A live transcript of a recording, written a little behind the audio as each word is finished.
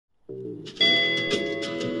Hear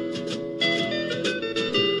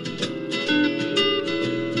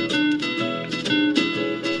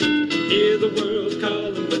the world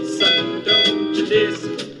calling, but son, don't you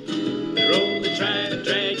listen. They're only trying to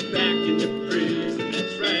drag you back into prison,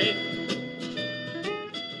 that's right.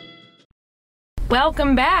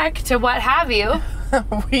 Welcome back to What Have You.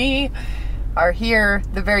 We are here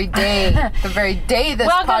the very day this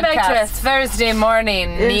Welcome podcast back to a Thursday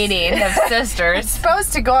morning meeting of sisters. It's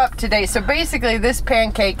supposed to go up today, so basically this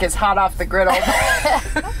pancake is hot off the griddle.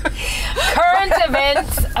 Current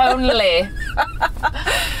events only.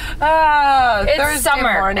 It's Thursday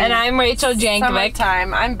summer, morning. and I'm Rachel Jankovic,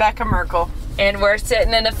 Summertime. I'm Becca Merkel. and we're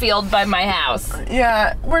sitting in a field by my house.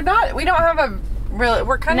 Yeah, we don't have a really,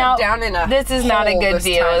 we're kind of down in a this is not a hole good this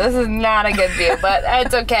view. time. This is not a good view, but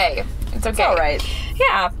it's okay. It's okay. It's all right.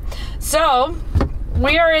 Yeah. So,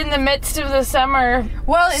 we are in the midst of the summer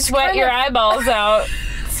Well, it's sweat kind your of- eyeballs out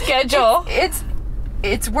schedule.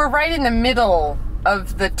 We're right in the middle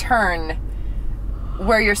of the turn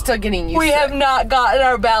where you're still getting used to We have it. not gotten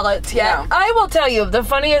our ballots yet. No. I will tell you, the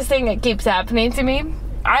funniest thing that keeps happening to me,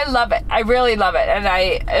 I love it. I really love it. And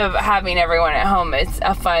having everyone at home, it's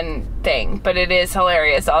a fun thing, but it is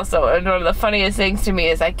hilarious also. And one of the funniest things to me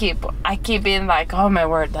is I keep being like, oh my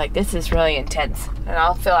word, like this is really intense. And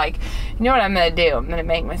I'll feel like, you know what I'm going to do? I'm going to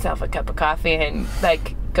make myself a cup of coffee and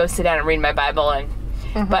like go sit down and read my Bible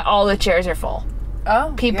but all the chairs are full.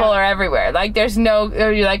 Oh, People are everywhere. Like there's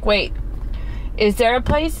you're like, wait, is there a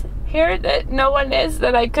place here that no one is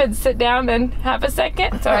that I could sit down and have a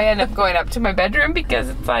second? So I end up going up to my bedroom because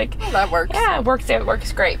it's like, Well, that works. yeah, it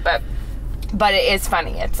works great. But it is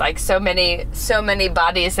funny. It's like so many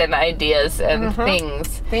bodies and ideas and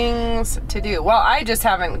things to do. Well, I just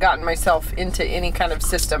haven't gotten myself into any kind of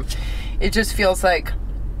system. It just feels like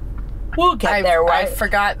we'll get there. I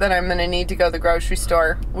forgot that I'm going to need to go to the grocery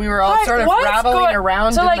store. We were all sort of rattling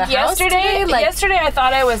around so in like the house yesterday, today. yesterday I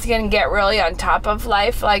thought I was going to get really on top of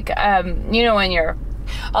life. Like, you know,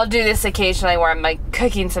 I'll do this occasionally where I'm like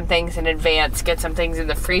cooking some things in advance, get some things in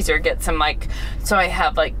the freezer, get some like, so I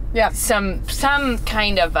have like some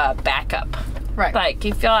kind of a backup. Right. Like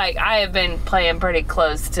you feel like I have been playing pretty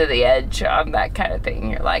close to the edge on that kind of thing.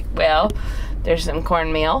 You're like, well, there's some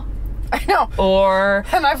cornmeal. I know.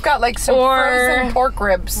 And I've got like some frozen pork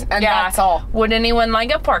ribs, and that's all. Would anyone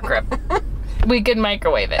like a pork rib? We could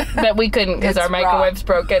microwave it, but we couldn't because our microwave's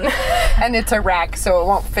broken. And it's a rack, so it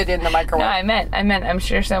won't fit in the microwave. No, I meant, I'm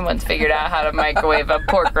sure someone's figured out how to microwave a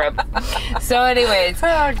pork rib. So anyways,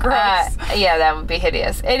 gross. yeah, that would be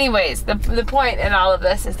hideous. Anyways, the point in all of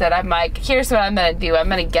this is that I'm like, here's what I'm going to do. I'm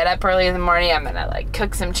going to get up early in the morning. I'm going to like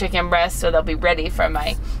cook some chicken breasts so they'll be ready for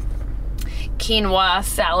my quinoa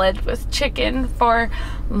salad with chicken for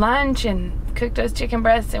lunch, and cooked those chicken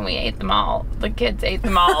breasts and we ate them all. The kids ate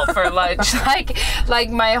them all for lunch. Like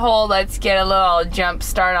my whole let's get a little jump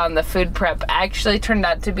start on the food prep actually turned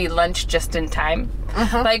out to be lunch just in time.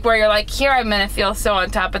 Like where you're like, here I'm gonna feel so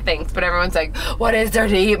on top of things, but everyone's like, what is there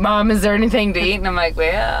to eat, Mom? Is there anything to eat? And I'm like,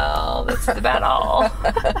 well, that's about all.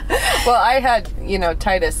 Well, I had,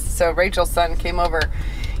 Titus, so Rachel's son came over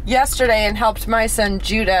yesterday and helped my son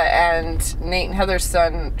Judah and Nate and Heather's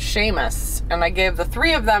son Seamus, and I gave the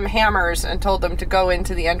three of them hammers and told them to go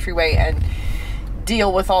into the entryway and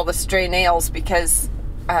deal with all the stray nails because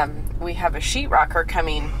we have a sheetrocker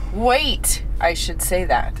coming. Wait, I should say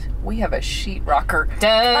that we have a sheetrocker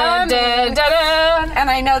coming. And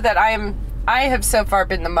I know that I have so far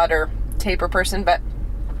been the mutter taper person, but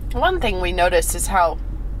one thing we noticed is how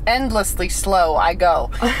endlessly slow I go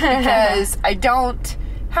because I don't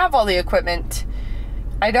have all the equipment.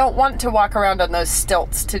 I don't want to walk around on those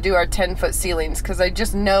stilts to do our 10-foot ceilings because I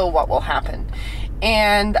just know what will happen.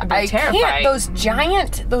 And I can't, those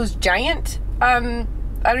giant, I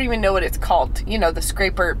don't even know what it's called. The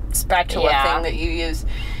scraper spatula thing that you use.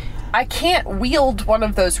 I can't wield one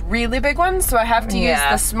of those really big ones, so I have to use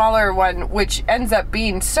the smaller one, which ends up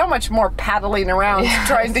being so much more paddling around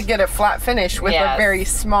trying to get a flat finish with a very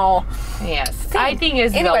small thing. I think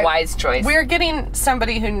is the wise choice. We're getting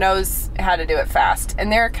somebody who knows how to do it fast, and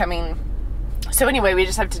they're coming. So anyway, we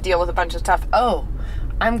just have to deal with a bunch of stuff. Oh,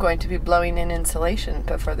 I'm going to be blowing in insulation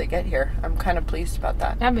before they get here. I'm kind of pleased about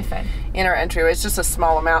that. That'd be fun. In our entryway, it's just a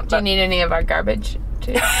small amount. Do you need any of our garbage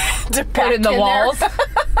to put in the walls?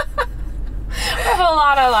 We have a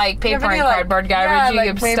lot of paper and cardboard garbage.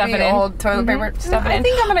 You can stuff it in. Old toilet paper. Stuff it in. I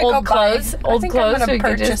think I'm going to go clothes. Old clothes. I'm going to to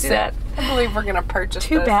purchase do that. I believe we're going to purchase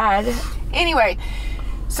Too bad. Anyway,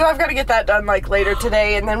 so I've got to get that done later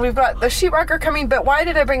today, and then we've got the sheetrocker coming. But why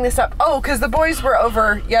did I bring this up? Oh, because the boys were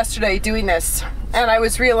over yesterday doing this, and I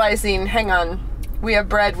was realizing, hang on, we have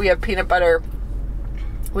bread, we have peanut butter,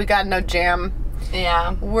 We got no jam.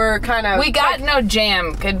 Yeah. We're kind of... We got no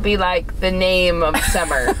jam could be like the name of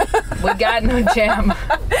summer. We got no jam.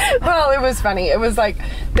 Well, it was funny. It was like,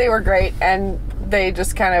 they were great, and they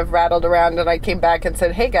just kind of rattled around, and I came back and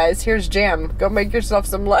said, hey guys, here's jam. Go make yourself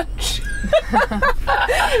some lunch.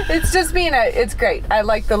 It's just it's great. I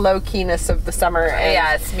like the low-keyness of the summer. And,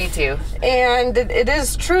 Yes, me too. And it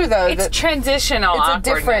is true, though. It's that transitional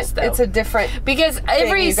awkwardness, though. It's a different... Because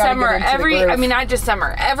every you gotta summer, get into the groove. I mean, not just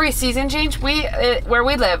summer, every season change, where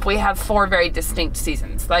we live, we have 4 very distinct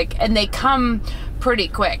seasons. And they come pretty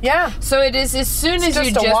quick. Yeah. So it is as soon as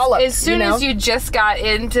just a wallop, as you just got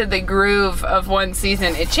into the groove of one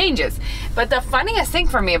season, it changes. But the funniest thing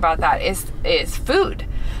for me about that is food.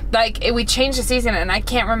 We change the season and I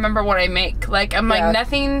can't remember what I make. I'm like,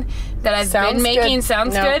 nothing that I've been making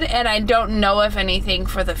sounds good, and I don't know of anything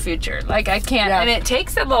for the future. I can't, and it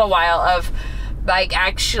takes a little while of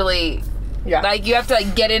actually... Yeah. You have to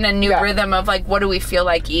get in a new rhythm of what do we feel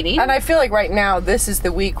like eating? And I feel like right now this is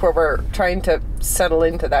the week where we're trying to settle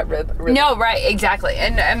into that rhythm. No, right, exactly.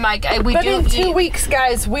 And but in 2 weeks,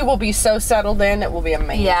 guys, we will be so settled in, it will be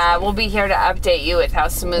amazing. Yeah, we'll be here to update you with how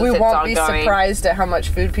smooth it's all going. We won't be surprised at how much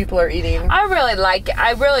food people are eating. I really like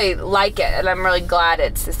it, and I'm really glad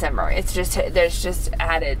it's December. It's just, there's just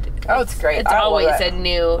added. Oh, it's great. It's always a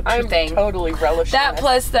new thing. I'm totally relishing that.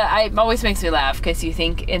 Plus, it always makes me laugh because you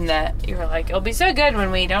think you're like, it'll be so good when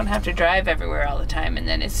we don't have to drive everywhere all the time, and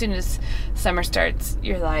then as soon as summer starts,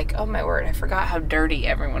 you're like, oh my word, I forgot how dirty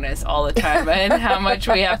everyone is all the time and how much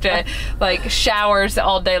we have to showers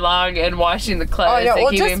all day long and washing the clothes. Oh,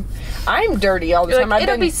 no. I'm dirty all the time.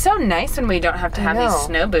 It'll be so nice when we don't have to have these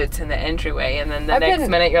snow boots in the entryway, and then the next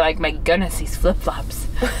minute you're like, my goodness, these flip-flops,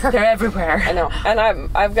 they're everywhere. I know. And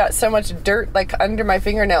I've got so much dirt under my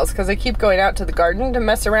fingernails because I keep going out to the garden to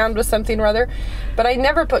mess around with something or other, but I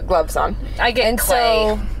never put gloves on. I get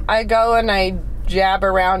clay. So I go and I jab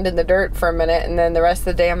around in the dirt for a minute, and then the rest of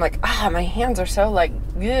the day I'm like, my hands are so ugh.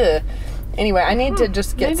 Anyway, I need to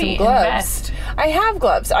just get some gloves. Invest. I have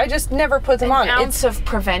gloves. I just never put them on. An ounce of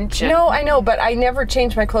prevention. No, I know, but I never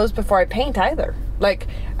change my clothes before I paint either.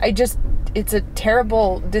 It's a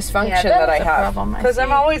terrible dysfunction that I have. Because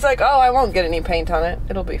I'm always like, I won't get any paint on it.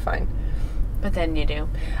 It'll be fine. But then you do.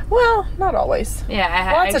 Well, not always.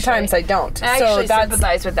 Yeah, lots of times I don't. I actually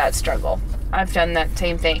sympathize with that struggle. I've done that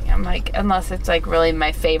same thing. I'm like, unless it's really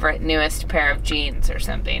my favorite newest pair of jeans or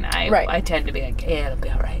something, I tend to be like, yeah, it'll be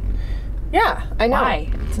all right. Yeah, I know. Why?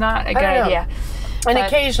 It's not a good idea. And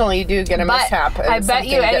occasionally you do get a mishap. I bet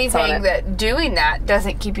you anything that doing that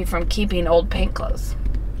doesn't keep you from keeping old paint clothes.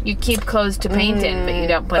 You keep clothes to paint in, but you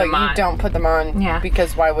don't put them on. You don't put them on. Yeah.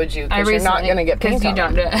 Because why would you? Because you're not going to get paint on. Because you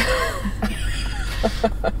don't do it.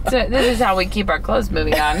 So this is how we keep our clothes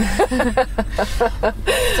moving on. So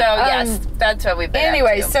yes, that's what we've been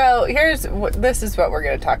Anyway, up to. so this is what we're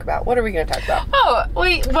going to talk about. What are we going to talk about?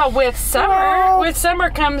 With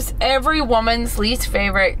summer comes every woman's least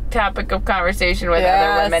favorite topic of conversation with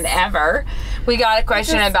other women ever. We got a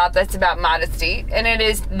question about modesty, and it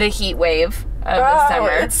is the heat wave of the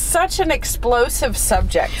summer. It's such an explosive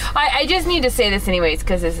subject. I just need to say this anyways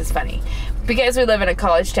because this is funny. Because we live in a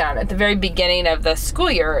college town, at the very beginning of the school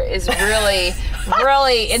year is really,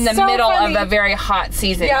 really in the middle of a very hot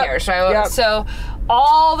season here. So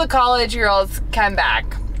all the college girls come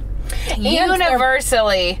back.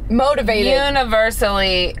 Universally motivated.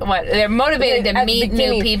 They're motivated to meet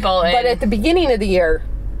new people. But at the beginning of the year,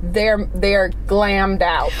 they're glammed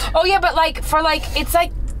out. Oh yeah, but it's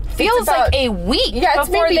feels like a week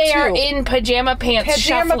before they are in pajama pants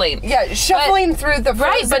shuffling. Yeah, shuffling through the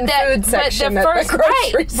frozen food section at the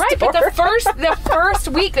grocery store. Right, but the first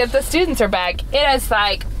week that the students are back, it is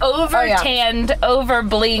over-tanned,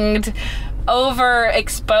 over-blinged,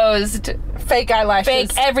 overexposed. Fake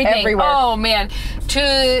eyelashes. Fake everything. Everywhere. Oh, man.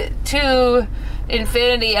 To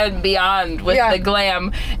infinity and beyond with the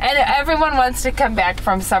glam, and everyone wants to come back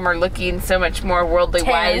from summer looking so much more worldly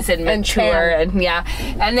wise and mature,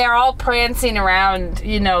 and they're all prancing around,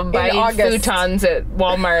 buying futons at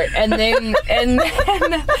Walmart, and then and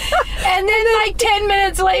then 10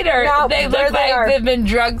 minutes later they look like they've been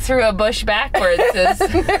drugged through a bush backwards.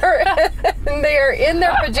 And they are in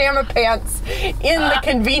their pajama pants in the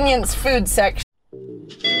convenience food section.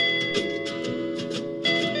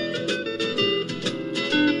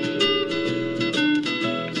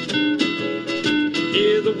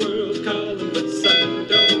 Hear the world calling, but son,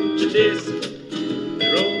 don't you listen.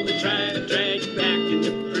 They're only trying to drag you back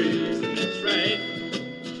into prison, that's right.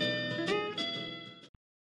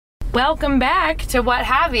 Welcome back to What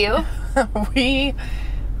Have You. We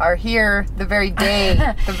are here the very day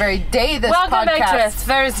this Welcome podcast back to a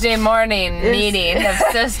Thursday morning meeting of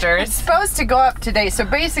it's sisters. supposed to go up today. So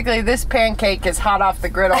basically, this pancake is hot off the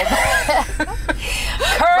griddle.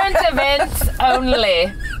 Current events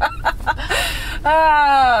only.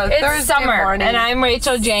 It's Thursday summer, morning. and I'm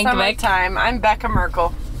Rachel Jankovic, Summertime. I'm Becca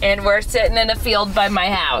Merkel. and we're sitting in a field by my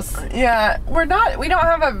house. Yeah, we don't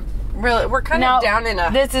have a really. We're kind of down in a.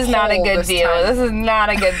 This is not a hole good this view. time. This is not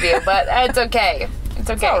a good view, but it's okay. It's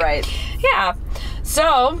okay. It's all right. Yeah.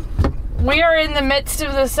 So we are in the midst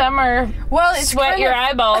of the summer. Well, it's sweat kind your of-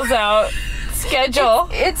 eyeballs out schedule.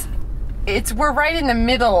 It's we're right in the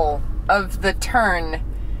middle of the turn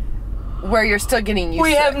where you're still getting used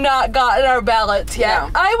We to have it. not gotten our ballots yet.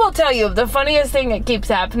 No. I will tell you, the funniest thing that keeps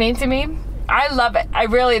happening to me, I love it. I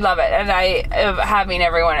really love it. And having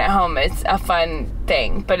everyone at home is a fun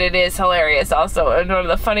thing, but it is hilarious also. And one of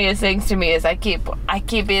the funniest things to me is I keep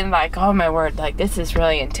being like, oh my word, like this is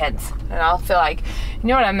really intense. And I'll feel like, you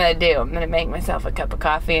know what I'm going to do? I'm going to make myself a cup of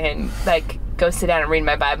coffee and like go sit down and read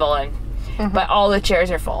my Bible but all the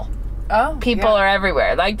chairs are full. Oh, People are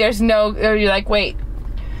everywhere. Like there's no, you're like, wait,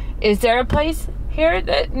 is there a place here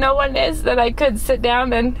that no one is that I could sit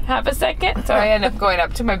down and have a second? So I end up going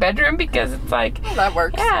up to my bedroom because it's like, that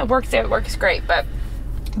works. yeah, it works great. But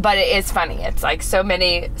it is funny. It's like so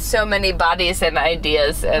many bodies and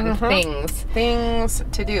ideas and Things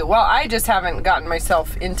to do. Well, I just haven't gotten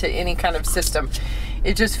myself into any kind of system.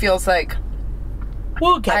 It just feels like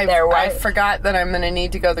we'll get I there, right? forgot that I'm going to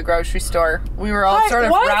need to go to the grocery store. We were all sort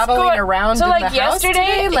of rattling around so in like the house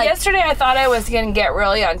yesterday, today. yesterday I thought I was gonna get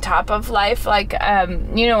really on top of life. Like,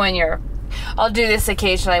 you know, I'll do this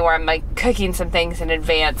occasionally where I'm like cooking some things in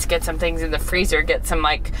advance, get some things in the freezer, get some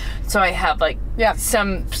like, so I have like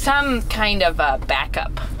some kind of a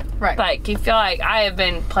backup. Right. Like you feel like I have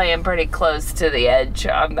been playing pretty close to the edge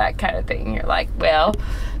on that kind of thing. You're like, well,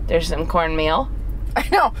 there's some cornmeal. I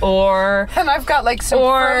know. And I've got like some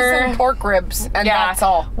frozen pork ribs, and that's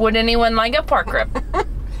all. Would anyone like a pork rib?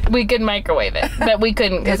 We could microwave it, but we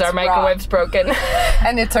couldn't because It's our microwave's broken.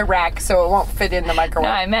 And it's a rack, so it won't fit in the microwave.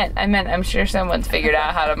 No, I meant, I'm sure someone's figured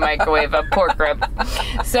out how to microwave a pork rib.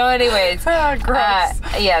 So anyways. Gross.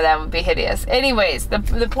 Yeah, that would be hideous. Anyways, the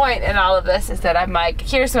point in all of this is that I'm like,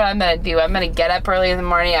 here's what I'm going to do. I'm going to get up early in the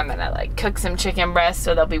morning. I'm going to like cook some chicken breasts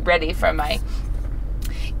so they'll be ready for my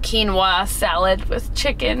quinoa salad with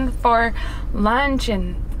chicken for lunch,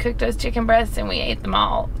 and cooked those chicken breasts and we ate them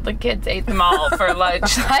all. The kids ate them all for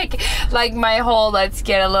lunch. Like my whole let's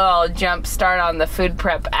get a little jump start on the food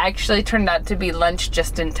prep actually turned out to be lunch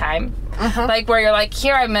just in time. Like where you're like,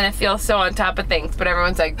 here I'm gonna feel so on top of things, but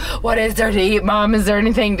everyone's like, what is there to eat, Mom? Is there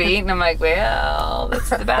anything to eat? And I'm like, well,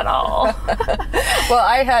 this is about all. Well,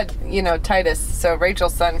 I had, Titus, so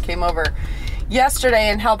Rachel's son came over yesterday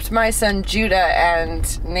and helped my son Judah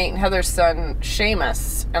and Nate and Heather's son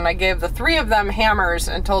Seamus, and I gave the three of them hammers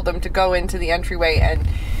and told them to go into the entryway and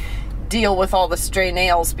deal with all the stray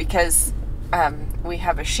nails because we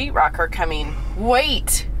have a sheetrocker coming.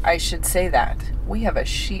 Wait, I should say that we have a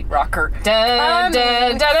sheetrocker Dun,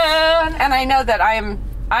 dun, dun, dun. and I know that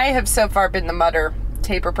I have so far been the mutter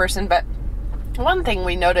taper person, but one thing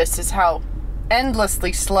we noticed is how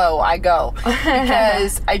endlessly slow I go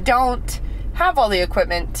because I don't have all the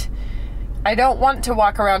equipment. I don't want to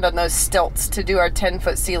walk around on those stilts to do our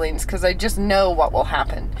 10-foot ceilings because I just know what will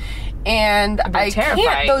happen. And I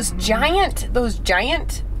can't, those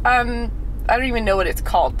giant, I don't even know what it's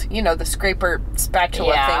called, the scraper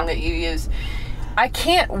spatula thing that you use. I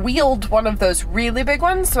can't wield one of those really big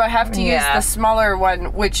ones, so I have to use the smaller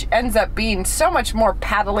one, which ends up being so much more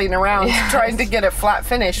paddling around trying to get a flat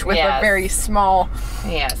finish with a very small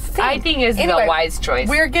thing. I think is the wise choice.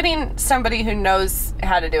 We're getting somebody who knows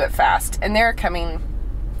how to do it fast, and they're coming.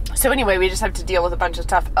 So anyway, we just have to deal with a bunch of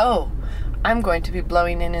stuff. Oh, I'm going to be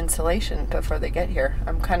blowing in insulation before they get here.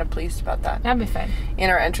 I'm kind of pleased about that. That'd be fun. In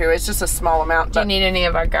our entryway, it's just a small amount. Do you need any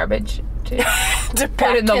of our garbage to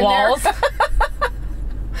put in the walls?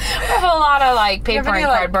 We have a lot of like paper and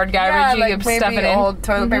cardboard garbage. You can stuff it in. Old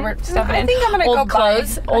toilet paper. Stuff it in. I think I'm gonna go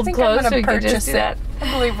clothes. buy. Old clothes. I'm gonna purchase it.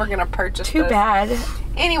 I believe we're gonna purchase. Too bad.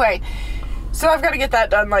 Anyway, so I've got to get that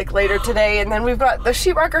done like later today, and then we've got the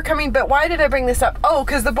sheetrocker coming. But why did I bring this up? Oh,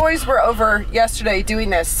 because the boys were over yesterday doing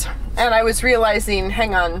this, and I was realizing,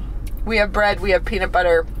 hang on, we have bread, we have peanut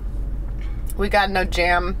butter, we got no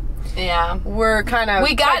jam. Yeah. We're kind of...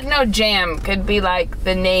 We got no jam could be like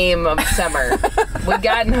the name of summer. We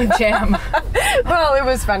got no jam. Well, it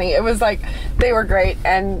was funny. It was like, they were great,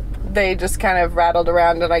 and they just kind of rattled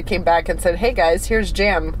around, and I came back and said, hey guys, here's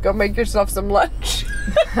jam. Go make yourself some lunch.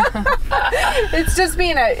 It's just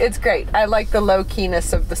it's great. I like the low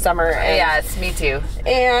keyness of the summer. And, Yes, me too.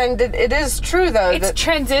 And it is true though. It's that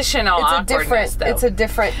transitional awkwardness, though. It's a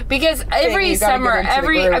different. Because every you gotta summer, get into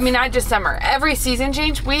the groove. not just summer, every season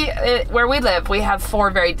change, where we live, we have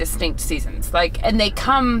 4 very distinct seasons. And they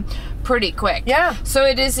come pretty quick. Yeah. So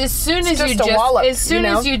it is as soon as just a wallop, as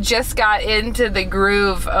you just got into the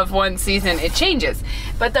groove of one season, it changes.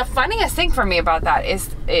 But the funniest thing for me about that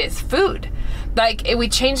is food. We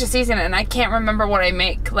change the season and I can't remember what I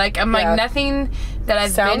make. I'm like, nothing that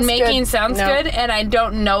I've been making sounds good, and I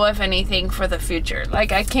don't know if anything for the future. I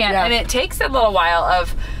can't, and it takes a little while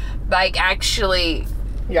of actually.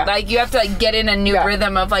 Yeah. You have to get in a new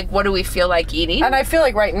rhythm of what do we feel like eating? And I feel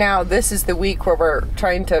like right now this is the week where we're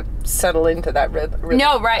trying to settle into that rhythm.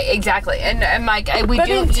 No, right, exactly. And but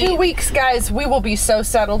in 2 weeks, guys, we will be so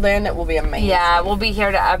settled in, it will be amazing. Yeah, we'll be here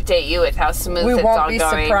to update you with how smooth it's all going. We won't be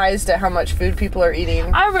surprised at how much food people are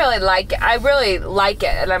eating. I really like it,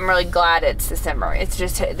 and I'm really glad it's December. It's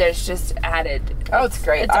just there's just added. Oh, it's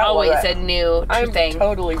great. It's always a new thing. I'm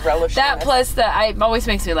totally relishing that. It. Plus, it always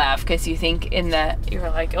makes me laugh because you think you're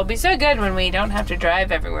like, it'll be so good when we don't have to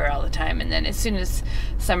drive everywhere all the time, and then as soon as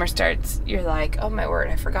summer starts, you're like, oh my word,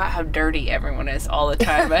 I forgot how dirty everyone is all the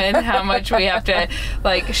time, and how much we have to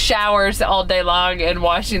showers all day long and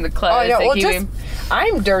washing the clothes. Oh, yeah.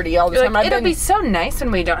 I'm dirty all the time. It'll be so nice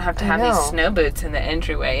when we don't have to have these snow boots in the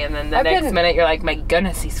entryway, and then the next minute you're like, my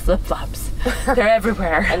goodness, these flip-flops, they're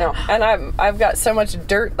everywhere. I know. And I've got so much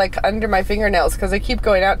dirt under my fingernails because I keep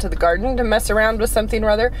going out to the garden to mess around with something or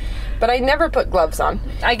other, but I never put gloves on.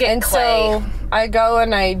 I get clay. So I go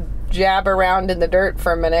and I jab around in the dirt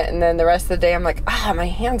for a minute, and then the rest of the day I'm like, my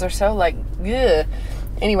hands are so ugh.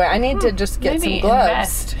 Anyway, I need to just get some gloves.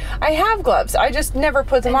 Invest. I have gloves. I just never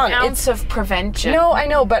put them on. An ounce of prevention. No, I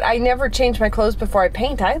know, but I never change my clothes before I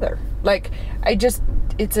paint either.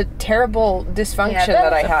 It's a terrible dysfunction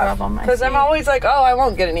that I have. Because I'm always like, I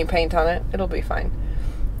won't get any paint on it. It'll be fine.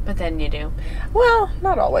 But then you do. Well,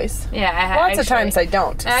 not always. Yeah, lots of times I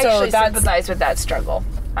don't. I actually sympathize with that struggle.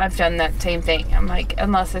 I've done that same thing. I'm like,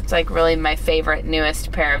 unless it's really my favorite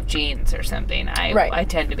newest pair of jeans or something, I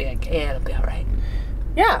tend to be like, yeah, it'll be all right.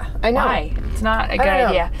 Yeah, I know. Why? It's not a good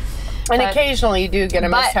idea. And occasionally you do get a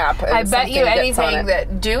mishap. I bet you anything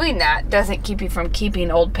that doing that doesn't keep you from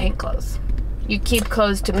keeping old paint clothes. You keep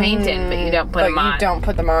clothes to paint in, but you don't put them on. But you don't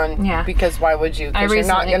put them on. Yeah. Because why would you? Because you're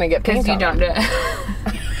not going to get paint on. Because you don't do it.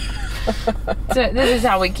 So this is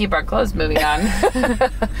how we keep our clothes moving on. So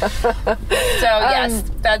yes,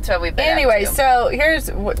 that's what we've been up to. So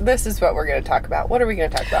this is what we're going to talk about. What are we going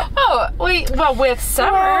to talk about?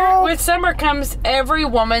 With summer comes every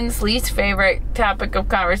woman's least favorite topic of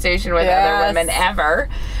conversation with other women ever.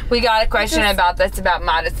 We got a question about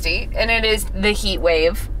modesty, and it is the heat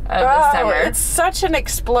wave of the summer. It's such an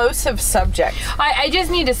explosive subject. I just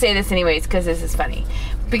need to say this anyways because this is funny.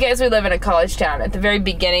 Because we live in a college town, at the very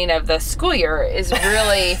beginning of the school year is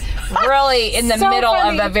really, really in the middle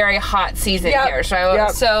of a very hot season here.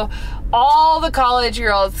 So all the college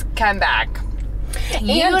girls come back.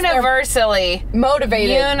 Universally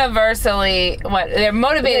motivated. They're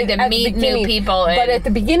motivated to meet new people. But at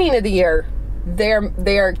the beginning of the year, they're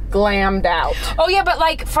glammed out. Oh yeah, but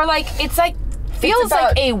feels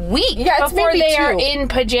like a week before they are in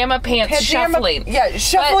pajama pants shuffling. Yeah,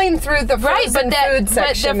 shuffling through the frozen food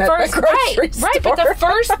section at the grocery store. Right, but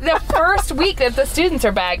the first week that the students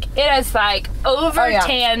are back, it is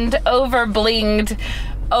over-tanned, over-blinged,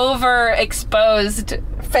 overexposed.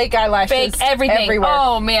 Fake eyelashes. Fake everything. Everywhere.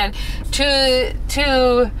 Oh, man.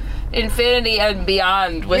 To infinity and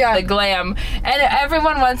beyond with the glam, and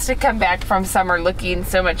everyone wants to come back from summer looking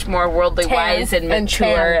so much more worldly wise and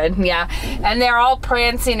mature, and they're all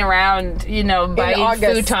prancing around, buying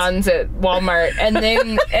futons at Walmart, and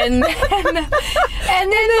then and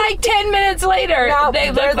then 10 minutes later they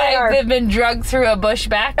look like they've been drugged through a bush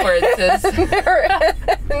backwards.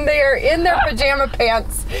 They are in their pajama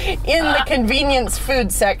pants in the convenience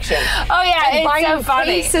food section. Oh yeah, and it's buying so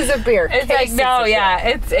funny. cases of beer. It's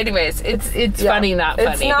it's anyways. It's funny, not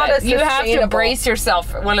funny. It's not you have to brace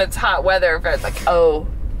yourself when it's hot weather. If it's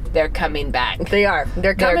they're coming back. They are.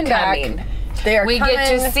 They're coming back. We get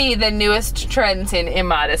to see the newest trends in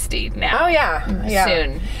immodesty now. Oh yeah.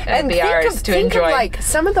 Soon. And be ours to enjoy. Think of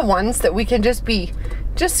some of the ones that we can just be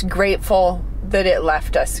grateful that it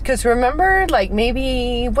left us. Because remember,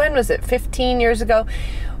 maybe when was it? 15 years ago,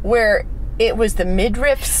 where it was the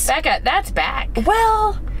midriffs. Becca, that's back.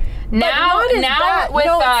 Well. Now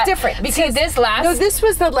it's different because this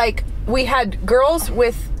was we had girls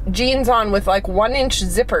with jeans on with 1-inch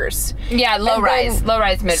zippers. Yeah, low rise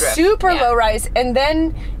midriff. Super low rise, and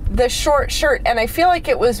then the short shirt, and I feel like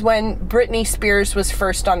it was when Britney Spears was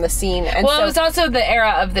first on the scene. And Well, so it was also the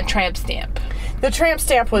era of the tramp stamp. the tramp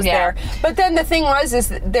stamp was Yeah. there. But then the thing is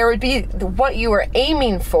that there would be what you were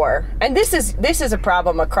aiming for. And this is a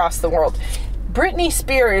problem across the world. Britney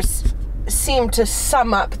Spears seemed to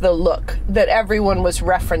sum up the look that everyone was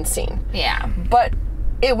referencing. Yeah. But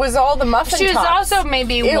it was all the muffin She was tops. also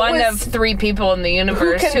maybe It one was- of 3 people in the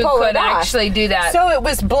universe who pull could it off. actually do that. So it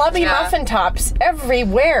was blubby Yeah. muffin tops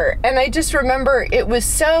everywhere. And I just remember it was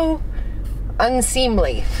so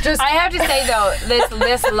unseemly. Just I have to say though,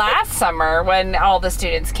 this last summer when all the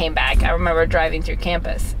students came back, I remember driving through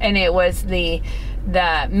campus, and it was the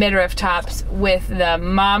midriff tops with the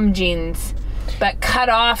mom jeans, but cut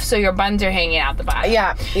off so your buns are hanging out the bottom.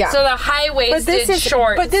 Yeah, yeah. So the high waisted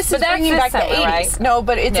shorts. But this is that's bringing this back the summer, 80s. right? No,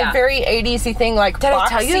 but it's Yeah. a very 80s-y thing, like Did I boxy,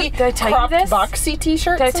 tell you- did I tell you cropped this? boxy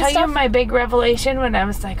t-shirts. Did I and tell you stuff? my big revelation when I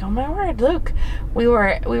was like, oh my word, Luke, we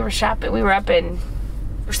were shopping, we were up in,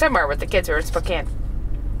 or somewhere with the kids, we were in Spokane,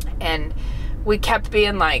 and we kept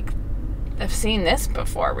being like, I've seen this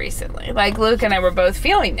before recently. Like, Luke and I were both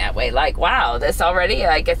feeling that way. Like, wow, this already,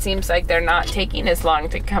 like, it seems like they're not taking as long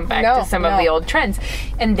to come back to some of the old trends.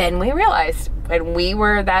 And then we realized when we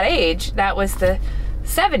were that age, that was the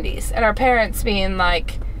 70s. And our parents being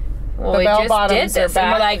like, well, The we bell just did bottoms are this. And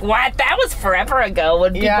we're back. like, what? That was forever ago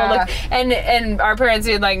when people Yeah. look. And our parents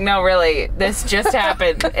being like, no, really, this just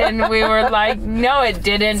happened. And we were like, no, it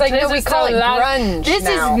didn't. It's like, This no, we is call so it loud. grunge This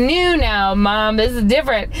now. is new now, Mom. This is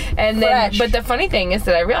different. And then, Fresh. but the funny thing is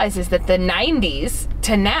that I realized is that the 90s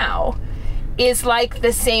to now is like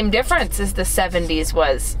the same difference as the 70s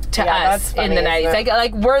was to Yeah, us that's in the funny, 90s. isn't it?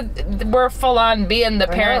 Like we're full on being the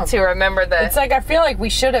parents who remember the. It's like I feel like we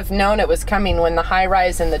should have known it was coming when the high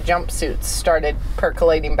rise and the jumpsuits started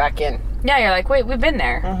percolating back in. Yeah, you're like, wait, we've been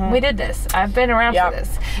there. We did this. I've been around Yep. for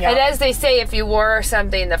this. Yep. And as they say, if you wore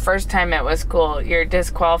something the first time it was cool, you're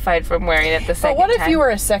disqualified from wearing it the second But what time. if you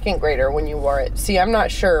were a second grader when you wore it? See, I'm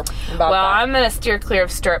not sure about Well, that. I'm going to steer clear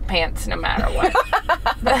of stirrup pants no matter what.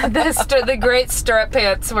 the great stirrup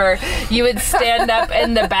pants where you would stand up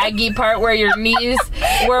and the baggy part where your knees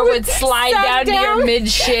would slide Sag down to your down. mid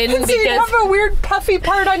shin So you because have a weird puffy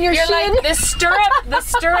part on your you're shin. like the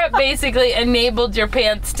stirrup basically enabled your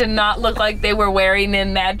pants to not look like they were wearing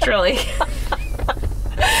in naturally.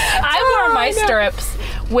 I wore my I know. stirrups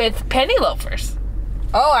with penny loafers.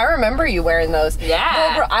 Oh, I remember you wearing those.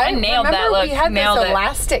 Yeah, Well, I nailed that remember look. We had Nailed those it.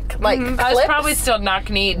 elastic clips. I was probably still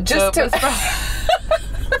knock-kneed. Just so it to-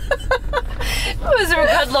 was a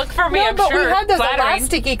good look for me, No, I'm but sure. we had those Flattering.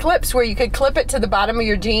 elasticy clips where you could clip it to the bottom of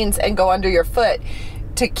your jeans and go under your foot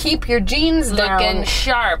to keep your jeans Looking down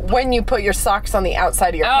sharp. when you put your socks on the outside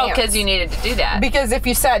of your Oh, pants. because you needed to do that. Because if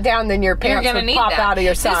you sat down, then your You're pants gonna would need pop that. out of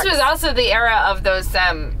your socks. This was also the era of those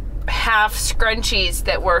half scrunchies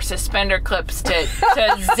that were suspender clips to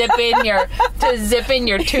zip in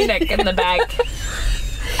your tunic in the back.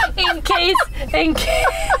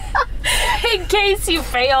 In case you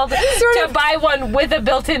failed to buy one with a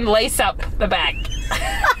built-in lace up the back.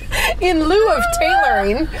 In lieu of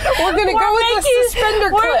tailoring, we're going to go with the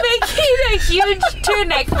suspender We're clip. making a huge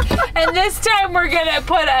tunic, and this time we're gonna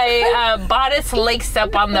put a bodice lace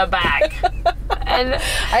up on the back. And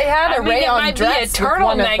I had a it rayon might be a dress with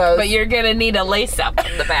one of turtleneck, those. but you're gonna need a lace up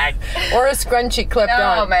in the back. Or a scrunchie clipped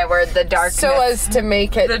Oh on. my word, the darkness. So as to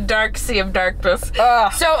make it. The dark sea of darkness.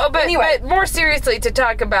 Ugh. But Anyway. but more seriously, to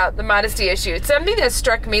talk about the modesty issue, something that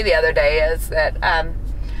struck me the other day is that,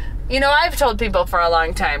 I've told people for a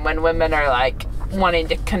long time when women are like wanting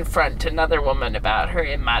to confront another woman about her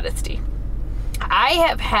immodesty. I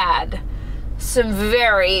have had some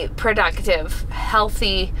very productive,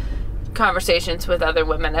 healthy conversations with other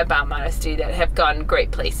women about modesty that have gone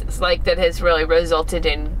great places, like that has really resulted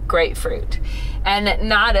in great fruit. And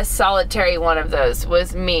not a solitary one of those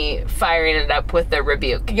was me firing it up with a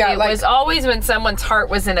rebuke. Yeah, it like- was always when someone's heart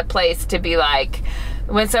was in a place to be like,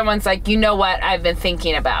 when someone's like, you know what I've been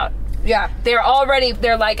thinking about. Yeah.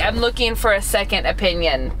 They're like, I'm looking for a second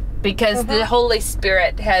opinion because the Holy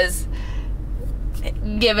Spirit has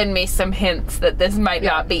given me some hints that this might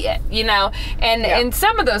not be it, and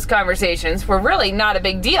some of those conversations were really not a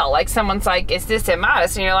big deal. Like someone's like, is this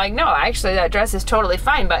immodest? And you're like, no, actually that dress is totally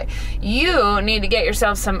fine, but you need to get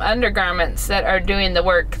yourself some undergarments that are doing the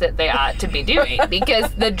work that they ought to be doing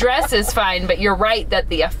because the dress is fine, but you're right that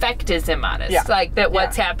the effect is immodest. Yeah. Like that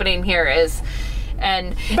what's happening here is.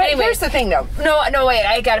 And But anyway, here's the thing, though. no, wait,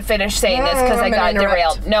 I gotta finish saying this because I I'm got gonna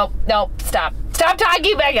interrupt. derailed. Nope, stop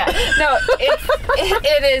talking, Becca. No,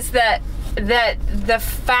 it is that the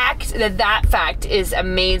fact that fact is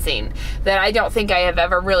amazing. That I don't think I have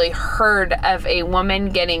ever really heard of a woman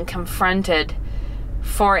getting confronted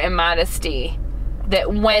for immodesty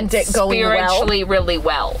that went it going spiritually really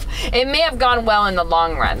well. It may have gone well in the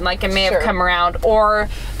long run, like it may have come around,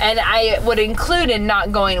 and I would include in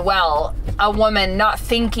not going well a woman not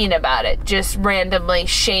thinking about it, just randomly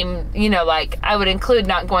shame, like I would include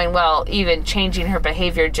not going well, even changing her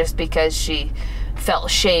behavior just because she felt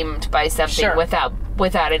shamed by something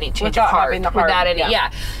without any change of heart, without any,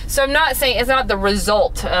 So I'm not saying it's not the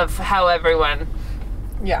result of how everyone.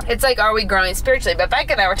 Yeah. It's like, are we growing spiritually? But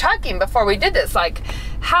Becca and I were talking before we did this, like,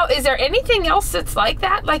 how, is there anything else that's like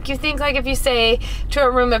that? Like, you think, like, if you say to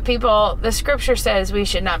a room of people, the scripture says we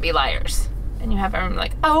should not be liars. And you have everyone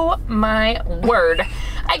like, oh my word.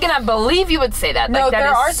 I cannot believe you would say that. No, like, that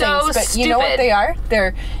there is are so things, but stupid. you know what they are?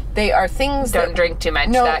 They are things Don't drink too much.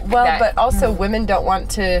 No, but also women don't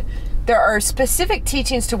want to. There are specific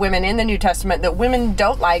teachings to women in the New Testament that women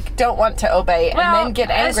don't want to obey, and then get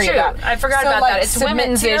angry about. I forgot about that. It's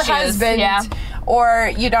women's issues. Husband,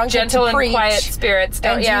 or you don't gentle get to preach, and quiet spirits.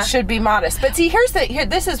 And you should be modest. But see,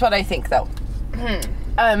 this is what I think, though.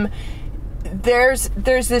 There's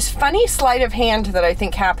this funny sleight of hand that I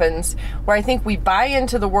think happens, where I think we buy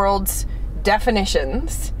into the world's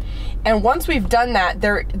definitions, and once we've done that,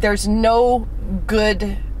 there's no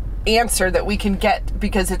good answer that we can get,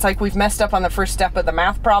 because it's like we've messed up on the first step of the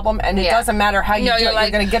math problem, and it doesn't matter how you do it,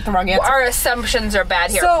 you're going to get the wrong answer. Our assumptions are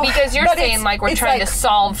bad here, because you're saying like we're trying to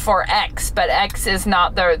solve for X, but X is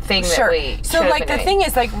not the thing that we should So like the thing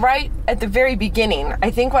is, like right at the very beginning,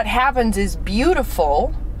 I think what happens is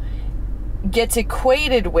beautiful gets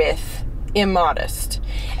equated with immodest,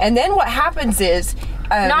 and then what happens is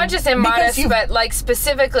not just immodest, but like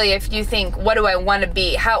specifically, if you think, what do I want to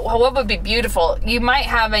be? What would be beautiful? You might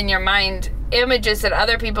have in your mind images that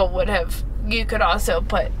other people would have. You could also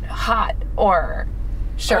put hot or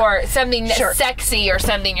something sexy or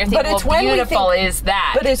something. You're thinking, well, beautiful is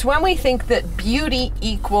that. But it's when we think that beauty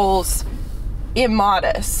equals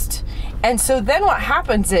immodest. And so then what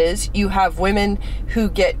happens is you have women who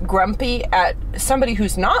get grumpy at somebody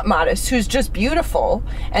who's not modest, who's just beautiful,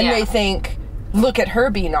 and they think, look at her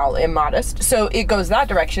being all immodest. So it goes that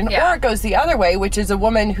direction. Or it goes the other way, which is a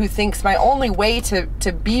woman who thinks my only way to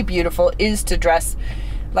be beautiful is to dress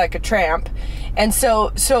like a tramp. And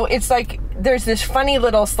so it's like there's this funny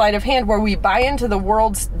little sleight of hand where we buy into the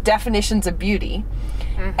world's definitions of beauty.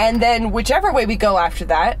 And then whichever way we go after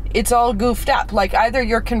that, it's all goofed up. Like either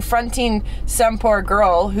you're confronting some poor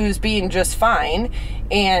girl who's being just fine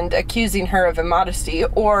and accusing her of immodesty,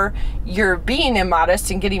 or you're being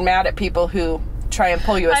immodest and getting mad at people who try and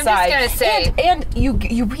pull you aside. I'm just going to say... And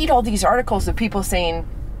you read all these articles of people saying,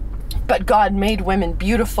 but God made women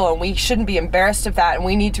beautiful and we shouldn't be embarrassed of that and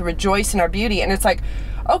we need to rejoice in our beauty. And it's like,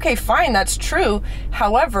 okay, fine, that's true.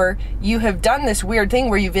 However, you have done this weird thing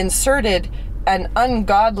where you've inserted an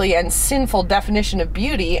ungodly and sinful definition of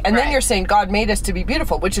beauty, and then you're saying God made us to be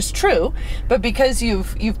beautiful, which is true, but because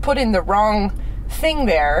you've put in the wrong thing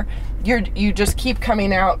there, you just keep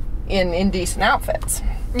coming out in indecent outfits.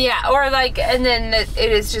 Yeah, or like, and then it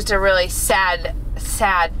is just a really sad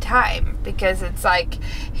time, because it's like,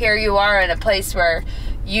 here you are in a place where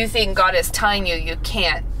you think God is telling you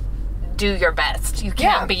can't do your best, you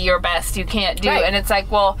can't be your best, you can't do, and it's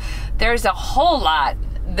like, well, there's a whole lot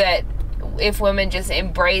that if women just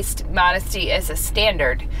embraced modesty as a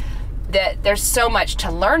standard, that there's so much to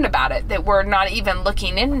learn about it that we're not even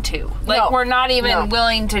looking into. Like, we're not even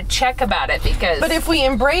willing to check about it, because... But if we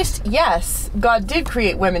embraced, yes, God did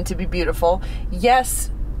create women to be beautiful,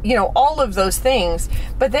 yes, all of those things,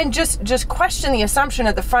 but then just question the assumption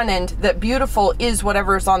at the front end that beautiful is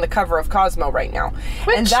whatever's on the cover of Cosmo right now.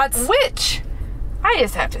 Which, I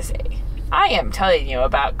just have to say, I am telling you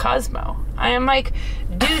about Cosmo. I am like,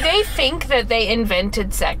 do they think that they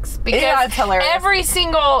invented sex? Because it's hilarious. Every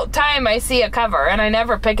single time I see a cover, and I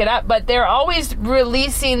never pick it up, but they're always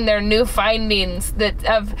releasing their new findings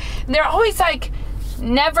they're always like,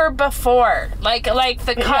 never before. Like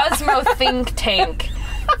the Cosmo think tank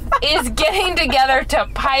is getting together to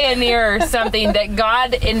pioneer something that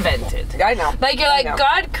God invented. I know. Like, you're like,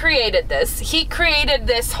 God created this. He created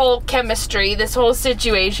this whole chemistry, this whole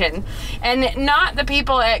situation, and not the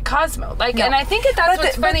people at Cosmo. Like, and I think that's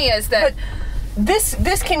what's funny is that... But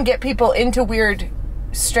this can get people into weird,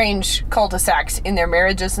 strange cul-de-sacs in their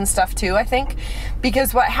marriages and stuff, too, I think.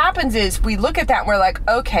 Because what happens is we look at that and we're like,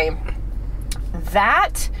 okay,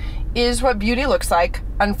 that is what beauty looks like.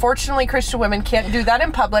 Unfortunately, Christian women can't do that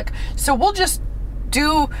in public, so we'll just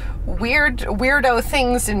do weirdo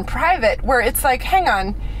things in private, where it's like, hang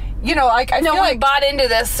on, like, I feel like... we bought into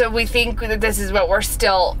this, so we think that this is what we're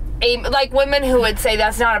still like women who would say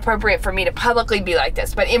that's not appropriate for me to publicly be like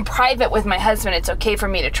this, but in private with my husband, it's okay for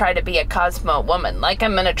me to try to be a Cosmo woman. Like,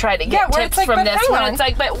 I'm going to try to get where tips it's like, from but this hang one. on. It's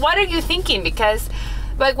like, but what are you thinking? Because,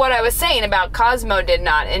 like what I was saying about Cosmo did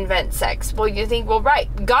not invent sex. Well, you think, well, right,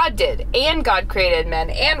 God did. And God created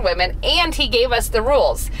men and women, and he gave us the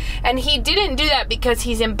rules. And he didn't do that because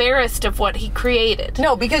he's embarrassed of what he created.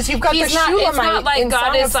 No, because you've got It's the Shulamite not like in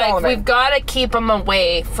God Song is of like, Solomon. we've got to keep them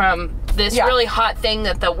away from this Yeah. really hot thing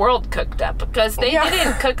that the world cooked up, because they Yeah.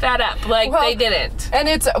 didn't cook that up. Like, Well, they didn't. And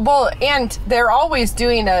it's, well, and they're always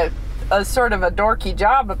doing a sort of a dorky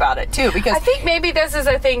job about it too, because I think maybe this is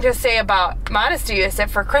a thing to say about modesty, is that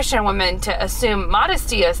for Christian women to assume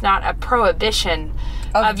modesty is not a prohibition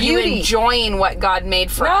Of you beauty. enjoying what God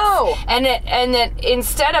made for No. us. And that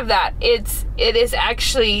instead of that, it is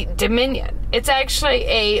actually dominion. It's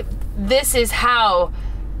actually this is how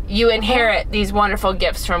you inherit these wonderful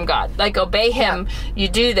gifts from God. Like, obey him, you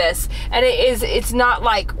do this. And it's not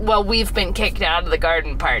like, well, we've been kicked out of the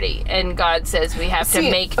garden party and God says we have to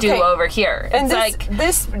make do okay. over here. And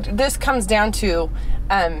It's this comes down to,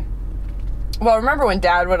 well, remember when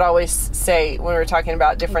Dad would always say when we were talking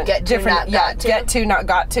about different, Get to, not got to. get to, not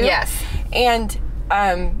got to. Yes. And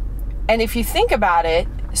if you think about it,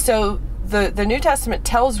 so the New Testament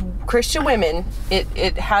tells Christian women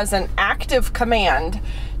it has an active command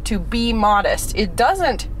to be modest. It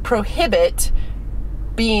doesn't prohibit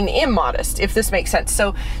being immodest, if this makes sense.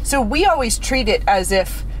 So we always treat it as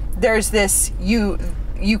if there's this, you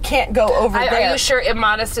can't go over there. Are you sure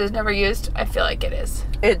immodest is never used? I feel like it is.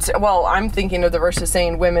 Well, I'm thinking of the verses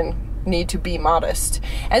saying women need to be modest.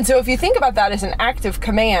 And so if you think about that as an active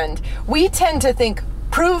command, we tend to think,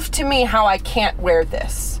 prove to me how I can't wear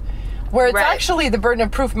this. Where it's Right. actually the burden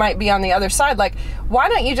of proof might be on the other side. Like, why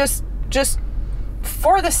don't you just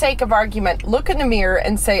for the sake of argument, look in the mirror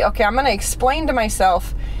and say, okay, I'm going to explain to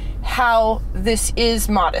myself how this is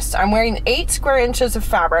modest. I'm wearing 8 square inches of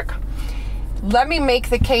fabric. Let me make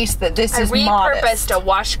the case that this is modest. I repurposed a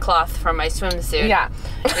washcloth from my swimsuit. Yeah.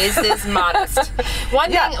 Is this modest?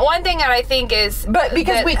 One thing that I think is, But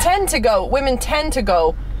because that women tend to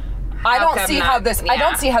go, I How don't come see not? how this. I Yeah.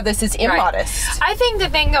 don't see how this is immodest. I think the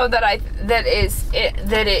thing though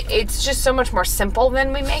it's just so much more simple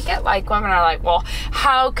than we make it. Like, women are like, well,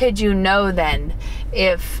 how could you know then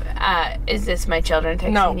if is this my children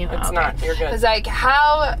texting No, you? it's not. You're good. It's like,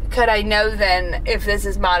 how could I know then if this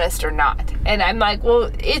is modest or not? And I'm like, well,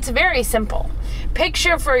 it's very simple.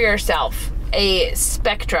 Picture for yourself a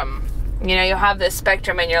spectrum. You know, you have this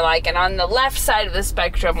spectrum and you're like, and on the left side of the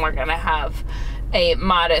spectrum we're gonna have a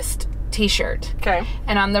modest t-shirt. Okay.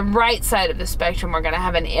 And on the right side of the spectrum, we're going to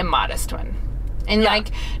have an immodest one. And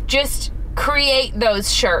just create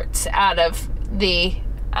those shirts out of the,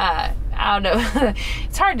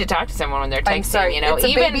 it's hard to talk to someone when they're texting, I'm sorry. you know. It's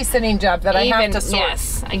a babysitting job that I have to sort.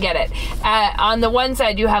 Yes, I get it. On the one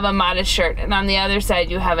side, you have a modest shirt, and on the other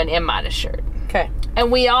side, you have an immodest shirt. Okay. And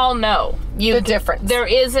we all know The difference. There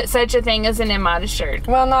is such a thing as an immodest shirt.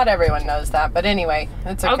 Well, not everyone knows that, but anyway,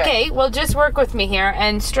 it's okay. Okay, well, just work with me here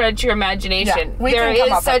and stretch your imagination. Yeah, we There can come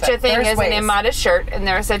is up with such a it. thing There's as ways. an immodest shirt, and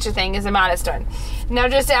there is such a thing as a modest one. Now,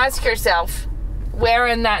 just ask yourself, where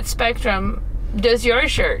in that spectrum does your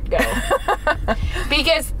shirt go?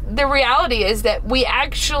 Because the reality is that we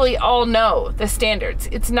actually all know the standards.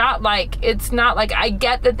 It's not like I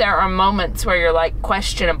get that there are moments where you're like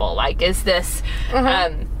questionable, like, is this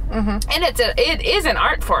and it is an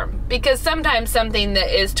art form, because sometimes something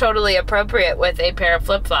that is totally appropriate with a pair of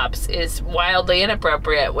flip-flops is wildly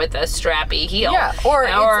inappropriate with a strappy heel. Yeah, or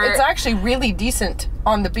it's actually really decent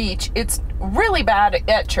on the beach. It's really bad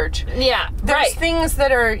at church. yeah, There's right. things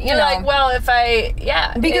that are, You're like, well, if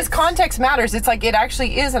because it's- context matters. It's like, it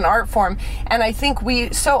actually is an art form. And I think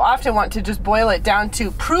we so often want to just boil it down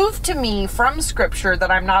to prove to me from scripture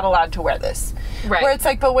that I'm not allowed to wear this. Right. Where it's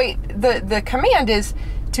like, but wait, the command is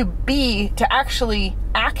to actually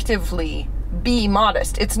actively be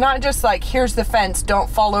modest. It's not just like, here's the fence, don't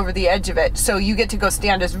fall over the edge of it. So you get to go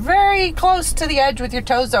stand as very close to the edge with your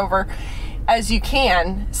toes over as you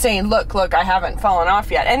can, saying, look, I haven't fallen off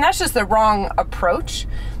yet. And that's just the wrong approach,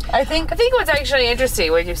 I think. I think what's actually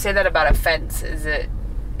interesting when you say that about a fence is that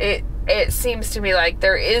it seems to me like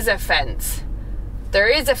there is a fence. There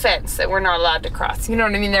is a fence that we're not allowed to cross. You know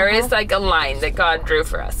what I mean? There is like a line that God drew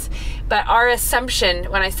for us. But our assumption,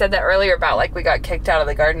 when I said that earlier about like we got kicked out of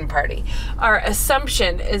the garden party, our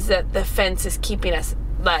assumption is that the fence is keeping us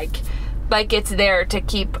like it's there to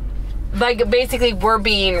keep like basically we're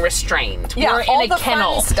being restrained. Yeah, we're all in a the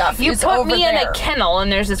kennel. fun stuff You is put over me in there. a kennel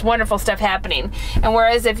and there's this wonderful stuff happening. And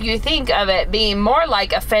whereas if you think of it being more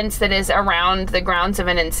like a fence that is around the grounds of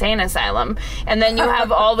an insane asylum, and then you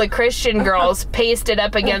have all the Christian girls pasted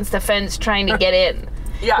up against the fence trying to get in.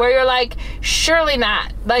 Yeah. Where you're like, surely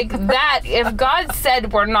not. Like that, if God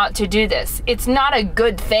said we're not to do this, it's not a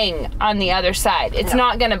good thing on the other side. It's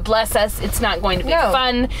not going to bless us. It's not going to be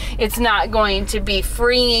fun. It's not going to be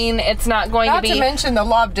freeing. It's not going Not to be... to mention the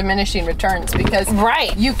law of diminishing returns, because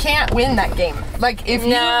Right. you can't win that game. Like, if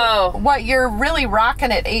what you're really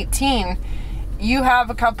rocking at 18, you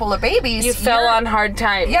have a couple of babies. You fell on hard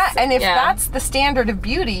times. Yeah, and if that's the standard of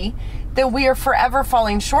beauty, then we are forever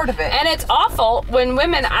falling short of it. And it's awful when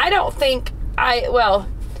women, I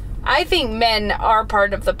think men are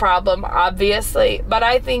part of the problem, obviously, but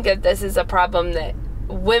I think that this is a problem that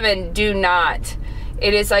women do not.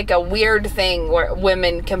 It is like a weird thing where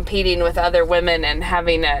women competing with other women and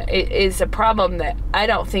it is a problem that I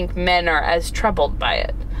don't think men are as troubled by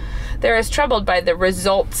it. They're as troubled by the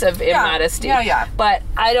results of immodesty. Yeah. But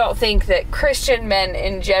I don't think that Christian men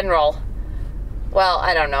in general... Well,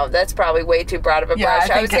 I don't know. That's probably way too broad of a brush.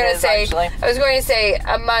 I was going to say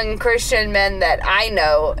among Christian men that I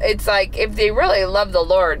know, it's like if they really love the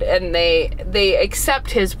Lord and they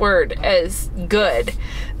accept His word as good,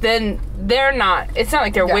 then they're not. It's not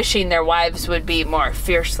like they're wishing their wives would be more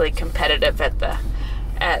fiercely competitive at the.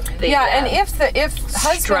 And if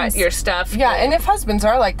husbands strut your stuff. And if husbands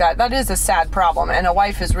are like that, that is a sad problem, and a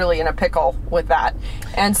wife is really in a pickle with that.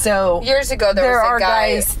 And so years ago there was a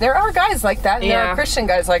guy. There are guys like that. And there are Christian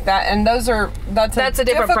guys like that, and that's a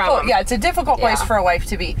different problem. Yeah, it's a difficult place for a wife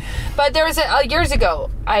to be. But there was years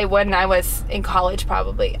ago, when I was in college,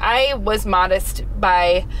 probably I was modest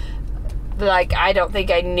by, like, I don't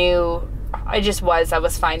think I knew. I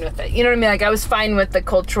was fine with it. You know what I mean? Like, I was fine with the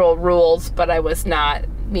cultural rules, but I was not,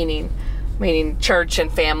 meaning church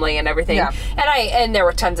and family and everything. Yeah. And there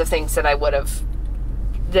were tons of things that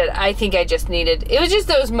I think I just needed. It was just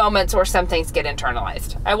those moments where some things get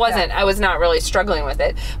internalized. I was not really struggling with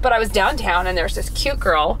it, but I was downtown and there was this cute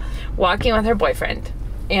girl walking with her boyfriend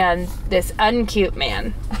and this uncute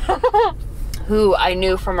man who I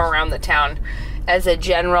knew from around the town as a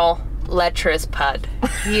general lecherous pud.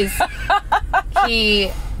 He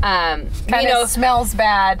smells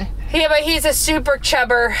bad. Yeah, but he's a super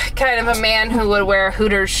chubber kind of a man who would wear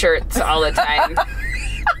Hooters shirts all the time.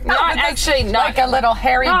 Like a little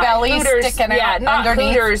hairy belly Hooters, sticking out not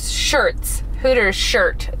underneath. Hooters shirts. Hooters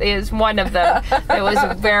shirt is one of them. It was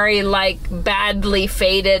very badly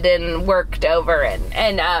faded and worked over,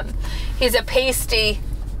 and he's a pasty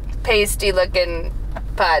looking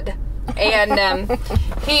pud. And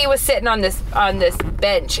he was sitting on this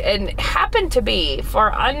bench and happened to be,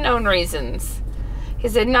 for unknown reasons,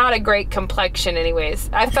 he's not a great complexion anyways.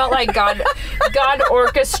 I felt like God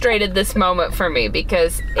orchestrated this moment for me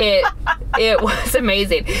because it was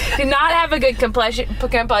amazing. Did not have a good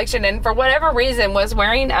complexion, and for whatever reason was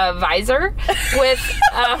wearing a visor with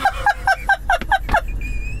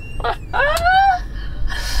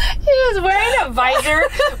he was wearing a visor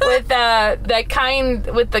with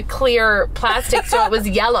the clear plastic, so it was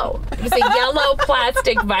yellow. It was a yellow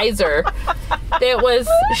plastic visor that was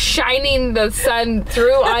shining the sun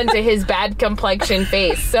through onto his bad complexion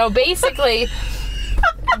face. So basically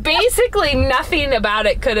nothing about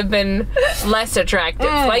it could have been less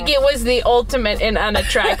attractive. Like, it was the ultimate in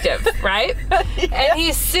unattractive, right? And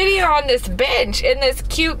he's sitting on this bench and this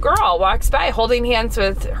cute girl walks by holding hands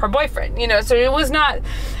with her boyfriend, so it was not,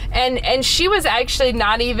 and she was actually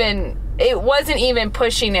it wasn't even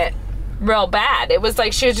pushing it real bad. It was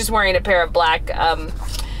like she was just wearing a pair of black,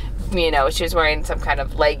 she was wearing some kind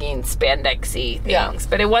of legging spandexy things,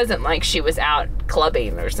 but it wasn't like she was out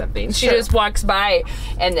clubbing or something. She just walks by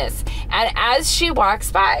and as she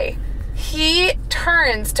walks by, he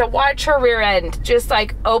turns to watch her rear end, just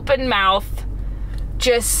like open mouth,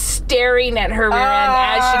 just staring at her rear end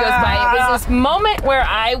as she goes by. It was this moment where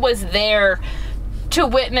I was there to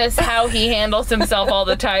witness how he handles himself all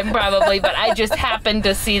the time, probably, but I just happened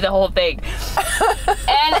to see the whole thing.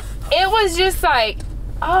 And it was just like,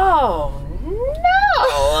 oh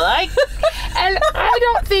no, and I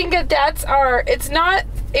don't think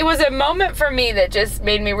it was a moment for me that just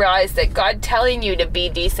made me realize that God telling you to be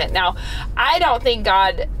decent. Now, I don't think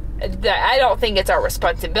it's our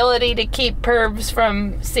responsibility to keep pervs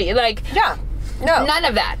from No. None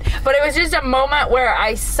of that. But it was just a moment where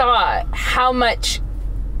I saw how much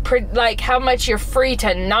like how much you're free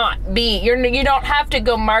to not be. You don't have to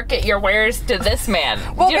go market your wares to this man.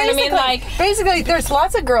 Well, you know what I mean? Like, basically, there's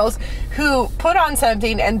lots of girls who put on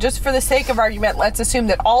something, and just for the sake of argument, let's assume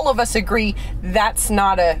that all of us agree that's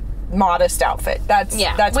not a modest outfit. That's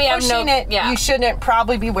pushing it. Yeah. You shouldn't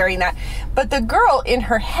probably be wearing that. But the girl in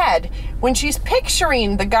her head, when she's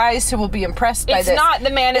picturing the guys who will be impressed by it's this, not the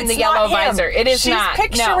man in the yellow visor. It is she's not.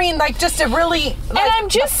 picturing like just a really. And I'm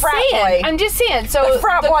just saying. I'm just saying. So the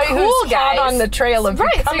frat boy cool who's guys hot on the trail of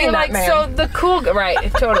right. becoming So that like, man. so the cool, right?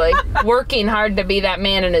 Totally working hard to be that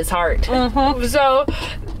man in his heart. Mm-hmm. So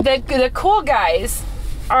the cool guys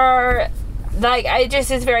are. Like,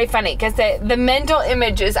 it's very funny because the mental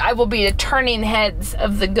image is I will be the turning heads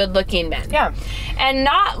of the good looking men. Yeah. And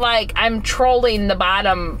not like I'm trolling the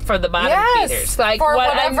bottom for the bottom feeders. Like, for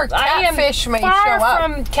whatever catfish may show up. Far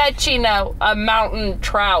from catching a mountain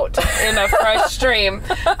trout in a fresh stream,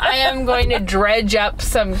 I am going to dredge up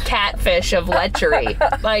some catfish of lechery.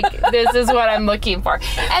 Like, this is what I'm looking for.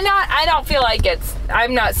 And I don't feel like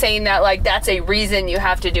I'm not saying that like that's a reason you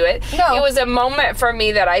have to do it. No. It was a moment for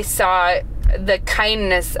me that I saw the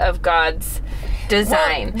kindness of God's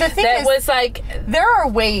design. Well, the thing is, was like, there are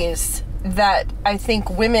ways that I think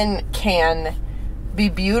women can be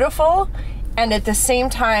beautiful and at the same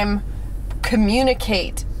time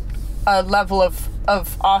communicate a level of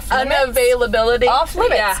off limits. Unavailability. Off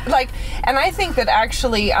limits. Yeah. Like, and I think that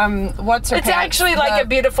actually, what's her It's pants? actually like a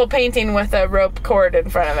beautiful painting with a rope cord in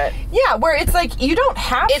front of it. Yeah, where it's like you don't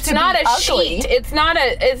have It's to not be a ugly. sheet. It's not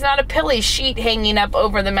a pilly sheet hanging up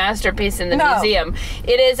over the masterpiece in the No. museum.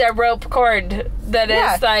 It is a rope cord that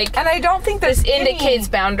is like. And I don't think this there's indicates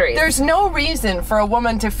boundaries. There's no reason for a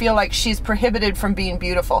woman to feel like she's prohibited from being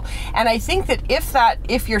beautiful. And I think that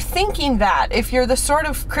if you're thinking that, if you're the sort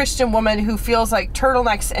of Christian woman who feels like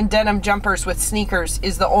turtlenecks and denim jumpers with sneakers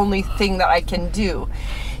is the only thing that I can do,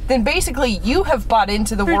 then basically you have bought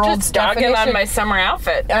into the You're world's just dogging definition. on my summer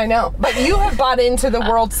outfit. I know, but you have bought into the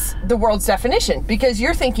world's definition because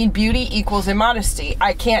you're thinking beauty equals immodesty.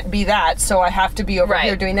 I can't be that, so I have to be over Right.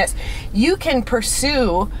 here doing this. You can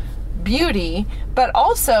pursue beauty, but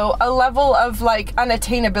also a level of like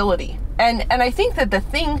unattainability. And I think that the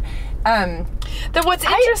thing. What's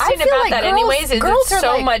I interesting feel about like that, girls- anyways, is girls it's are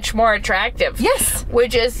so like- much more attractive. Yes.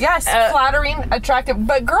 Which is Flattering, attractive,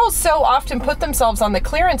 but girls so often put themselves on the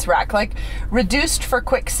clearance rack, like reduced for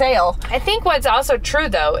quick sale. I think what's also true,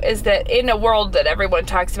 though, is that in a world that everyone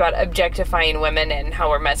talks about objectifying women and how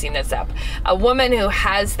we're messing this up, a woman who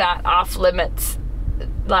has that off limits,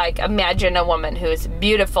 like imagine a woman who's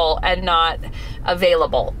beautiful and not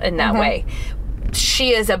available in that way.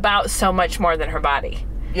 She is about so much more than her body.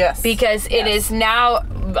 Yes. Because it is now,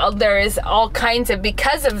 there is all kinds of,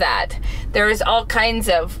 because of that, there is all kinds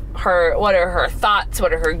of what are her thoughts,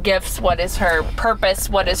 what are her gifts, what is her purpose,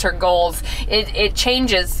 what is her goals. It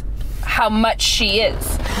changes how much she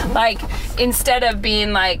is. Like, instead of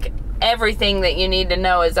being like, everything that you need to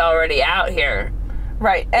know is already out here.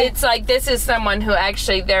 Right. And It's like, this is someone who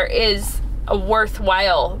actually, there is a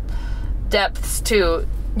worthwhile depths to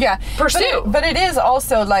yeah. pursue. But it is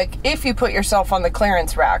also like if you put yourself on the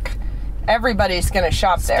clearance rack, everybody's going to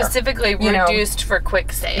shop there. specifically you know. reduced for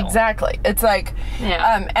quick sale. Exactly. It's like,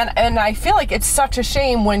 Yeah. and I feel like it's such a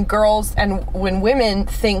shame when girls and when women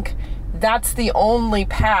think that's the only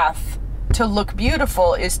path to look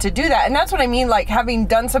beautiful is to do that. And that's what I mean, like having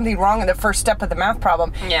done something wrong in the first step of the math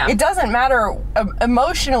problem. Yeah. It doesn't matter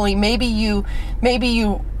emotionally. Maybe you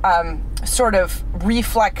sort of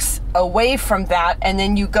reflex away from that and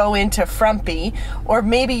then you go into frumpy, or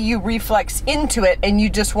maybe you reflex into it and you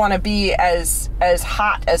just want to be as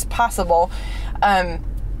hot as possible. But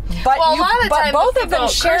Well, a lot of times, both of them people,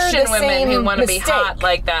 share Christian the women same who want to be mistake. hot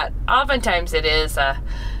like that. Oftentimes,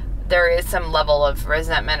 there is some level of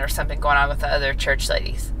resentment or something going on with the other church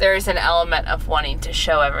ladies. There is an element of wanting to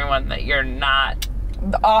show everyone that you're not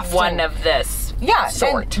Often. one of this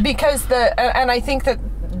sort. And because and I think that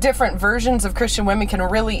different versions of Christian women can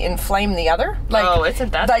really inflame the other. Like, Oh,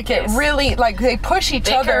 isn't that the like it case? really like they push each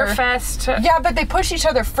other. Bickerfest. Yeah, but they push each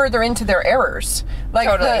other further into their errors. Like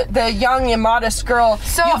Totally. the young immodest girl.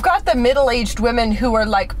 So- you've got the middle-aged women who are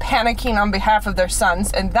like panicking on behalf of their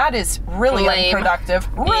sons, and that is really Lame. unproductive.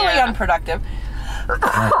 Really Yeah. unproductive.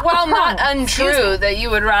 Well, not untrue that you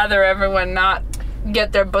would rather everyone not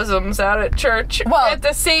get their bosoms out at church. Well- at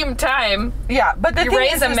the same time, Yeah, but the you thing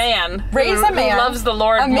raise is, a man raise who a man loves the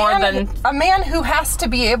Lord a more man- than... a man who has to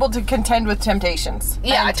be able to contend with temptations.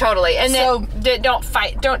 Yeah, And totally. And so- then don't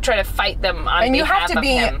try to fight them on and you behalf have to of be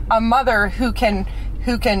him. a mother who can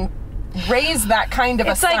raise that kind of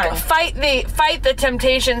It's a son. like fight the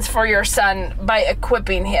temptations for your son by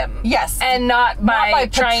equipping him. Yes. And not by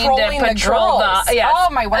trying patrolling to the patrol girls. the yes. Oh,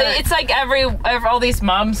 my word. It's like all these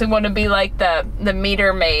moms who want to be like the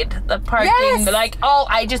meter maid, the parking. Yes. Like, oh,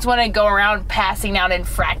 I just want to go around passing out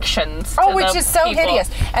infractions. Oh, to which the is so people. hideous.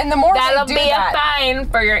 And the more That'll they do be that, a fine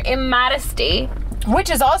for your immodesty,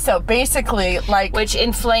 which is also basically like which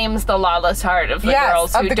inflames the lawless heart of the Yes,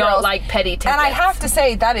 girls of who the don't girls. like petty tickets. And I have to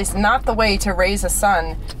say that is not the way to raise a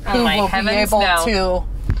son who my will be heavens, able no.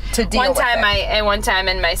 to deal one with time it.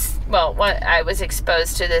 I was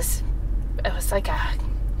exposed to this. It was like a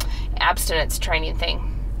abstinence training thing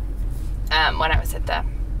when I was at the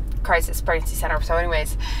Crisis Pregnancy Center. So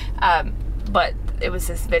anyways, but it was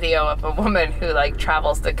this video of a woman who like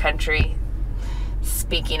travels the country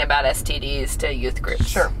speaking about STDs to youth groups.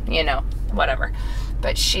 Sure. You know, whatever.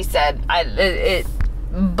 But she said it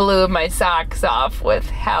blew my socks off with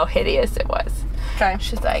how hideous it was. Okay.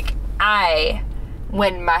 She's like,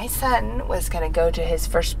 when my son was going to go to his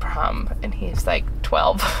first prom, and he's like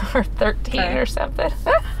 12 or 13 Okay. or something,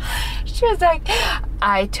 she was like,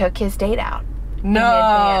 I took his date out.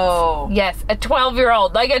 No. In advance. Yes, a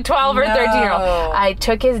 12-year-old, like a 12 or 13-year-old. No. I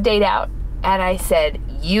took his date out, and I said,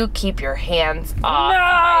 you keep your hands off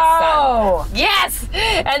my son. No. Yes!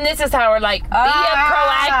 And this is how we're like, be a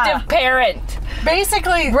proactive parent.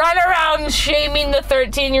 Basically, Run around shaming the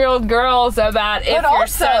 13-year-old girls about if your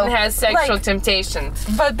also, son has sexual like- temptations.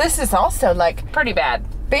 but this is also like Pretty bad.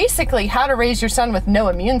 basically how to raise your son with no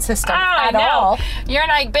immune system at all. You're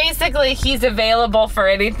like, basically, he's available for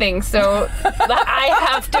anything, so I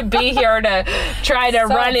have to be here to try to So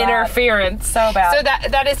run bad. interference. So bad. So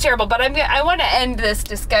that is terrible. But I want to end this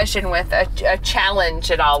discussion with a challenge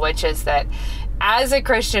at all, which is that as a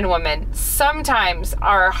Christian woman, sometimes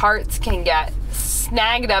our hearts can get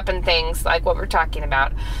snagged up in things like what we're talking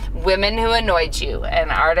about. Women who annoyed you, an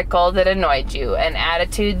article that annoyed you, an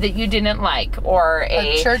attitude that you didn't like, or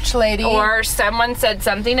A church lady. or someone said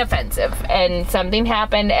something offensive and something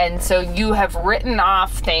happened, and so you have written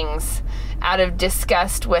off things out of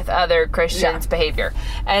disgust with other Christians' behavior.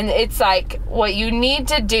 And it's like, what you need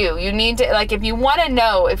to do, like, if you want to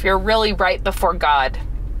know if you're really right before God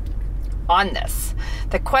on this,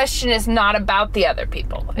 the question is not about the other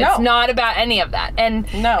people. It's No. not about any of that. And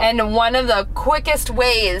No. and one of the quickest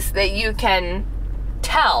ways that you can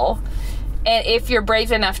tell, and if you're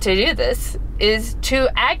brave enough to do this, is to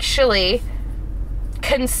actually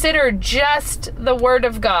consider just the Word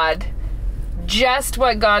of God, just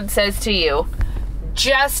what God says to you,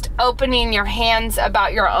 just opening your hands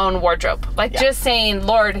about your own wardrobe. Like just saying,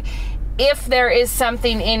 Lord, if there is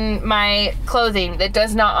something in my clothing that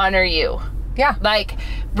does not honor you, Yeah. like,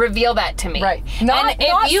 reveal that to me. Right. Not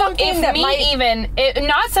something that might-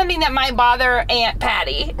 not something that might bother Aunt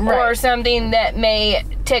Patty, or Right. something that may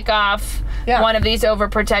tick off Yeah. one of these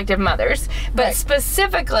overprotective mothers, but Right.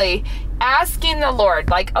 specifically asking the Lord,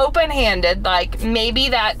 like, open-handed, like, maybe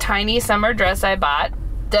that tiny summer dress I bought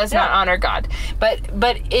does not Yeah. honor God. But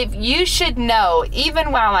if you should know,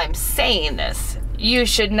 even while I'm saying this, you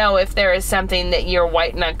should know if there is something that you're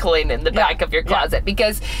white knuckling in the back of your closet,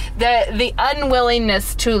 because the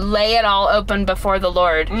unwillingness to lay it all open before the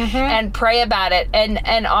Lord and pray about it,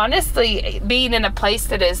 and honestly being in a place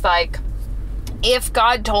that is like, if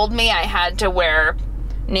God told me I had to wear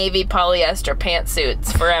navy polyester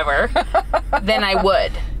pantsuits forever, then I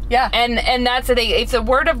would. Yeah. And that's the thing. If the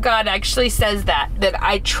Word of God actually says that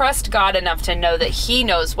I trust God enough to know that He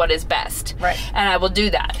knows what is best. Right. And I will do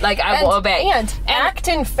that. Like, I will obey. And act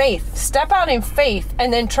in faith. Step out in faith,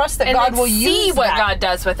 and then trust that and God then will see use what that. God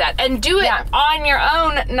does with that, and do it Yeah. on your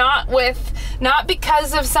own, not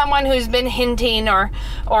because of someone who's been hinting or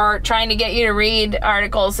trying to get you to read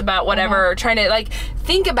articles about whatever, or trying to, like,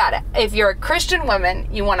 think about it. If you're a Christian woman,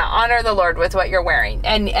 you want to honor the Lord with what you're wearing,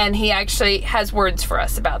 and He actually has words for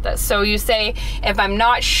us about this. So you say, if I'm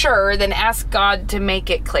not sure, then ask God to make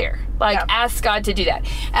it clear. Like, ask God to do that.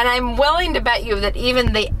 And I'm willing to bet you that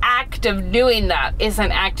even the act of doing that is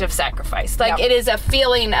an act of sacrifice. Like, it is a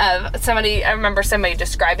feeling of I remember somebody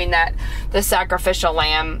describing that, the sacrificial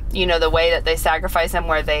lamb, you know, the way that they sacrifice them,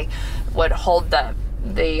 where they would hold the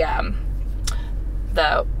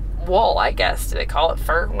wool, I guess, do they call it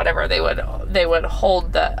fur? Whatever. They would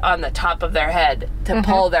hold on the top of their head to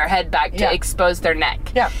pull their head back to expose their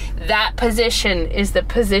neck. Yeah. That position is the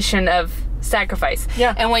position of sacrifice.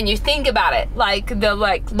 Yeah. And when you think about it, like,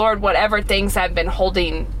 Lord, whatever things I've been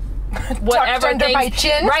holding, whatever under things, my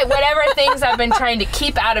chin. right, whatever things I've been trying to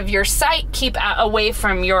keep out of your sight, keep away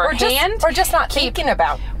from your hand, or just not thinking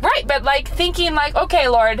about. right, but like thinking like, okay,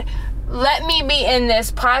 Lord, let me be in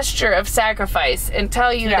this posture of sacrifice and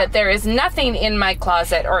tell you that there is nothing in my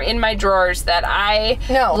closet or in my drawers that I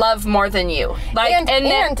love more than you. Like,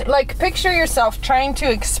 and like, picture yourself trying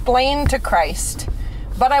to explain to Christ,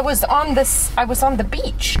 but I was on the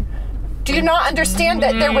beach. Do you not understand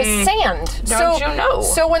that there was sand? Don't you know?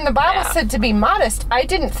 So when the Bible said to be modest, I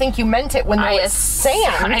didn't think you meant it when there was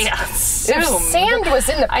sand. I assumed. If sand was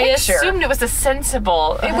in the picture. I assumed it was a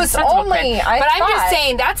sensible It was sensible only, thing. I But I'm thought- just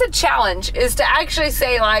saying, that's a challenge, is to actually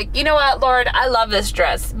say, like, you know what, Lord, I love this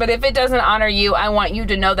dress, but if it doesn't honor you, I want you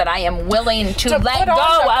to know that I am willing to let put go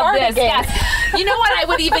on the of this. cardigan. Yes. You know what I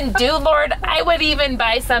would even do, Lord? I would even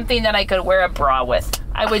buy something that I could wear a bra with.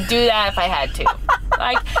 I would do that if I had to.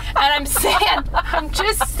 Like, and I'm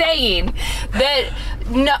just saying that,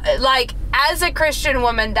 no, like, as a Christian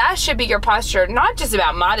woman, that should be your posture, not just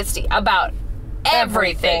about modesty, about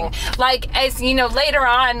everything. Like, as you know, later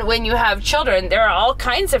on when you have children, there are all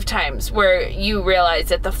kinds of times where you realize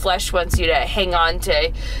that the flesh wants you to hang on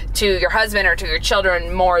to your husband or to your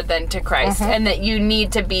children more than to Christ, and that you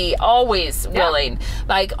need to be always willing,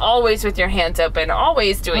 like always with your hands open,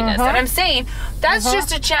 always doing this. And I'm saying that's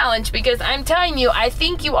just a challenge, because I'm telling you, I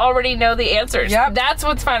think you already know the answers. That's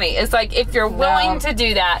what's funny. It's like, if you're willing to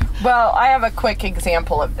do that. Well, I have a quick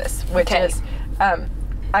example of this, which is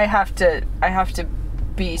I have to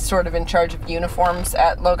be sort of in charge of uniforms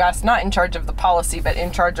at Logos, not in charge of the policy, but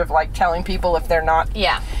in charge of, like, telling people if they're not.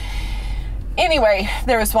 Yeah. Anyway,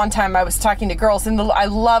 there was one time I was talking to girls, and I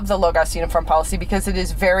love the Logos uniform policy because it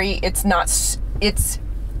is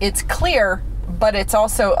it's clear, but it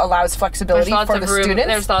also allows flexibility for the students.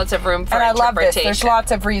 There's lots of room for and I love interpretation. this. There's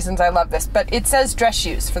lots of reasons I love this, but it says dress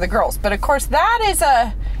shoes for the girls. But of course, that is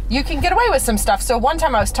you can get away with some stuff. So one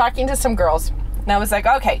time I was talking to some girls, and I was like,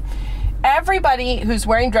 okay, everybody who's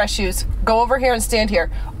wearing dress shoes, go over here and stand here.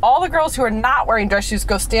 All the girls who are not wearing dress shoes,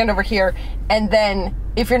 go stand over here. And then,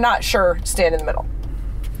 if you're not sure, stand in the middle.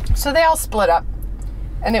 So they all split up.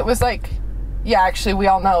 And it was like, yeah, actually, we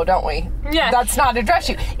all know, don't we? Yeah. That's not a dress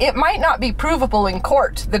shoe. It might not be provable in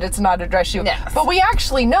court that it's not a dress shoe. Yes. But we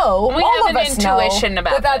actually know, We all have of an us know, intuition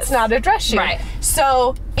about that that's this. not a dress shoe. Right.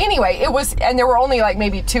 So, anyway, it was, and there were only like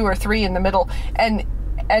maybe 2 or 3 in the middle. And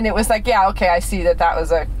it was like, yeah, okay, I see that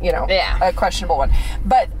was a questionable one.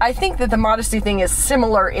 But I think that the modesty thing is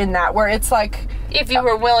similar in that, where it's like, If you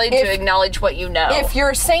were willing to acknowledge what you know. if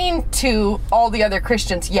you're saying to all the other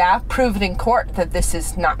Christians, prove it in court that this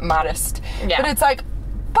is not modest. Yeah. But it's like,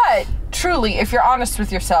 but truly, if you're honest with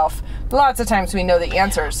yourself, lots of times we know the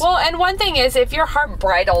answers. Well, and one thing is, if your heart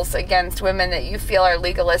bridles against women that you feel are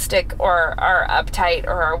legalistic or are uptight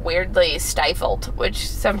or are weirdly stifled, which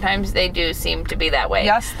sometimes they do seem to be that way.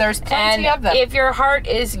 Yes, there's plenty of them. If your heart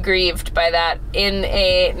is grieved by that in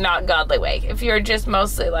a not godly way, if you're just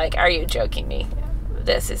mostly like, are you joking me?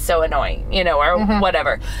 This is so annoying, or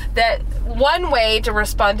whatever. That one way to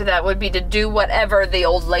respond to that would be to do whatever the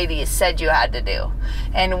old ladies said you had to do,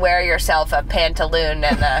 and wear yourself a pantaloon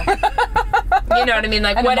and you know what I mean,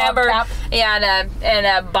 like, and whatever, a mob cap. and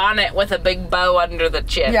a bonnet with a big bow under the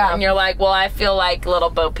chin, and you're like, well, I feel like little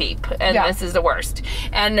Bo Peep, and this is the worst.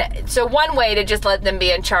 And so one way to just let them be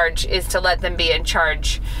in charge is to let them be in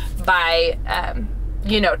charge by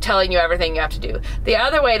telling you everything you have to do. The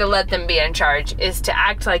other way to let them be in charge is to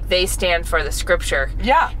act like they stand for the scripture.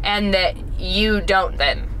 Yeah. And that you don't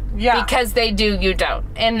then. Yeah. Because they do, you don't.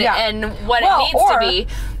 And what Well, it needs to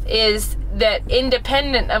be is that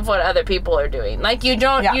independent of what other people are doing. Like, you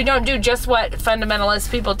don't do just what fundamentalist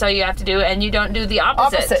people tell you have to do, and you don't do the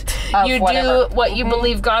opposite. Of you whatever. do what you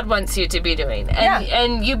believe God wants you to be doing.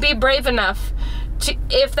 And you be brave enough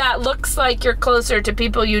if that looks like you're closer to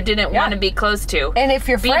people you didn't want to be close to. And if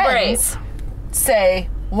your be friends say,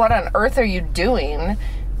 what on earth are you doing?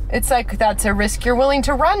 It's like, that's a risk you're willing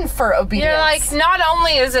to run for obedience. You're like, not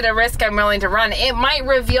only is it a risk I'm willing to run, it might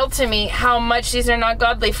reveal to me how much these are not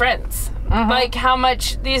godly friends. Like, how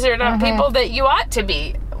much these are not people that you ought to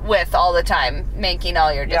be with all the time, making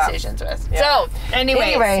all your decisions with. So,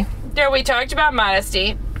 anyway, there we talked about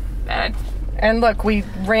modesty. And look, we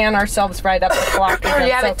ran ourselves right up the clock. Do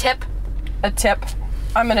you have a tip? A tip.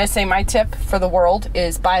 I'm going to say my tip for the world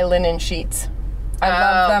is buy linen sheets.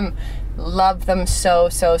 I love them so,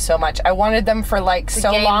 so, so much. I wanted them for like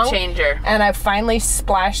so long. Game changer. And I finally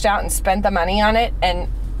splashed out and spent the money on it, and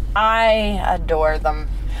I adore them.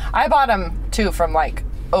 I bought them too from like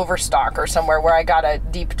Overstock or somewhere where I got a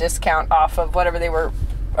deep discount off of whatever they were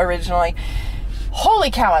originally.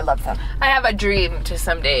 Holy cow, I love them. I have a dream to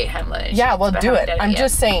someday have linen Yeah, sheets, well, but do I it. haven't done I'm yet.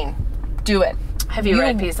 just saying, do it. Have you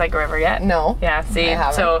read Peace Like a River yet? No. Yeah, see? I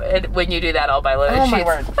haven't. So when you do that, I'll buy linen Oh, sheets. my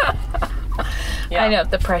word. Yeah. I know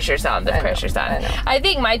the pressure's on. The pressure's on. I know. I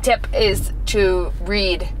think my tip is to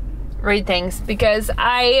read things, because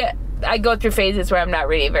I go through phases where I'm not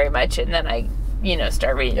reading very much, and then I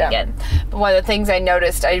start reading again. But one of the things I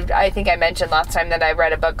noticed, I think I mentioned last time that I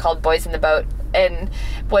read a book called Boys in the Boat, and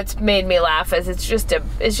what's made me laugh is it's just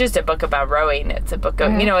a book about rowing. It's a book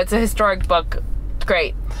of it's a historic book.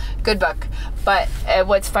 Great, good book. But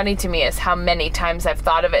what's funny to me is how many times I've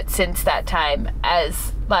thought of it since that time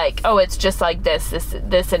as like, oh, it's just like this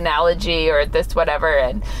analogy or this whatever,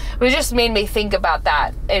 and it just made me think about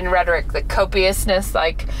that in rhetoric, the copiousness,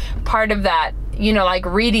 like part of that, like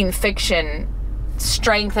reading fiction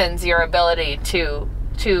strengthens your ability to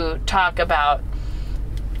talk about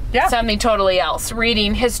something totally else.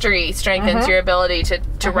 Reading history strengthens your ability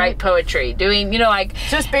to write poetry. Doing,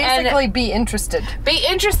 just basically be interested. Be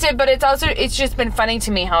interested, but it's just been funny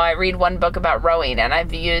to me how I read one book about rowing, and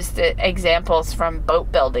I've used examples from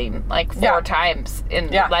boat building like 4 times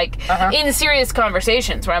in in serious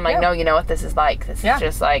conversations where I'm like, no, you know what this is like? This is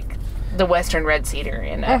just like the Western Red Cedar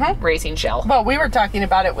in a racing shell. Well, we were talking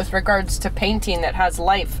about it with regards to painting that has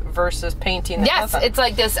life versus painting that doesn't. It's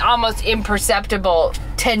like this almost imperceptible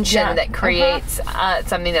tension that creates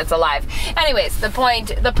something that's alive. Anyways, the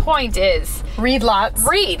point is read lots.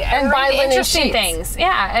 Read and buy read linen interesting sheets. things.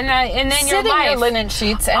 Yeah, and then Sit your in life. your linen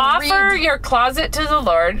sheets and offer read. your closet to the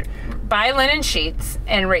Lord. Buy linen sheets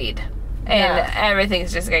and read. And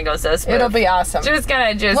everything's just gonna go so smooth. It'll be awesome. Just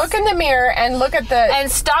gonna look in the mirror and look at the and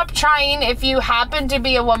stop trying. If you happen to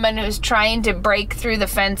be a woman who's trying to break through the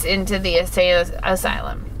fence into the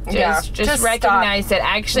asylum, just recognize that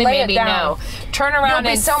actually maybe no. Turn around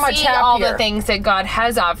and so much see happier. all the things that God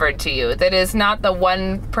has offered to you. That is not the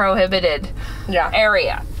one prohibited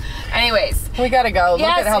area. Anyways, we gotta go.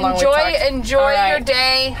 Yes, look at how long we talked. enjoy your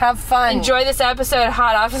day. Have fun. Enjoy this episode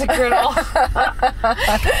hot off the griddle.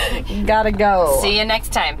 Gotta go. See you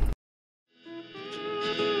next time.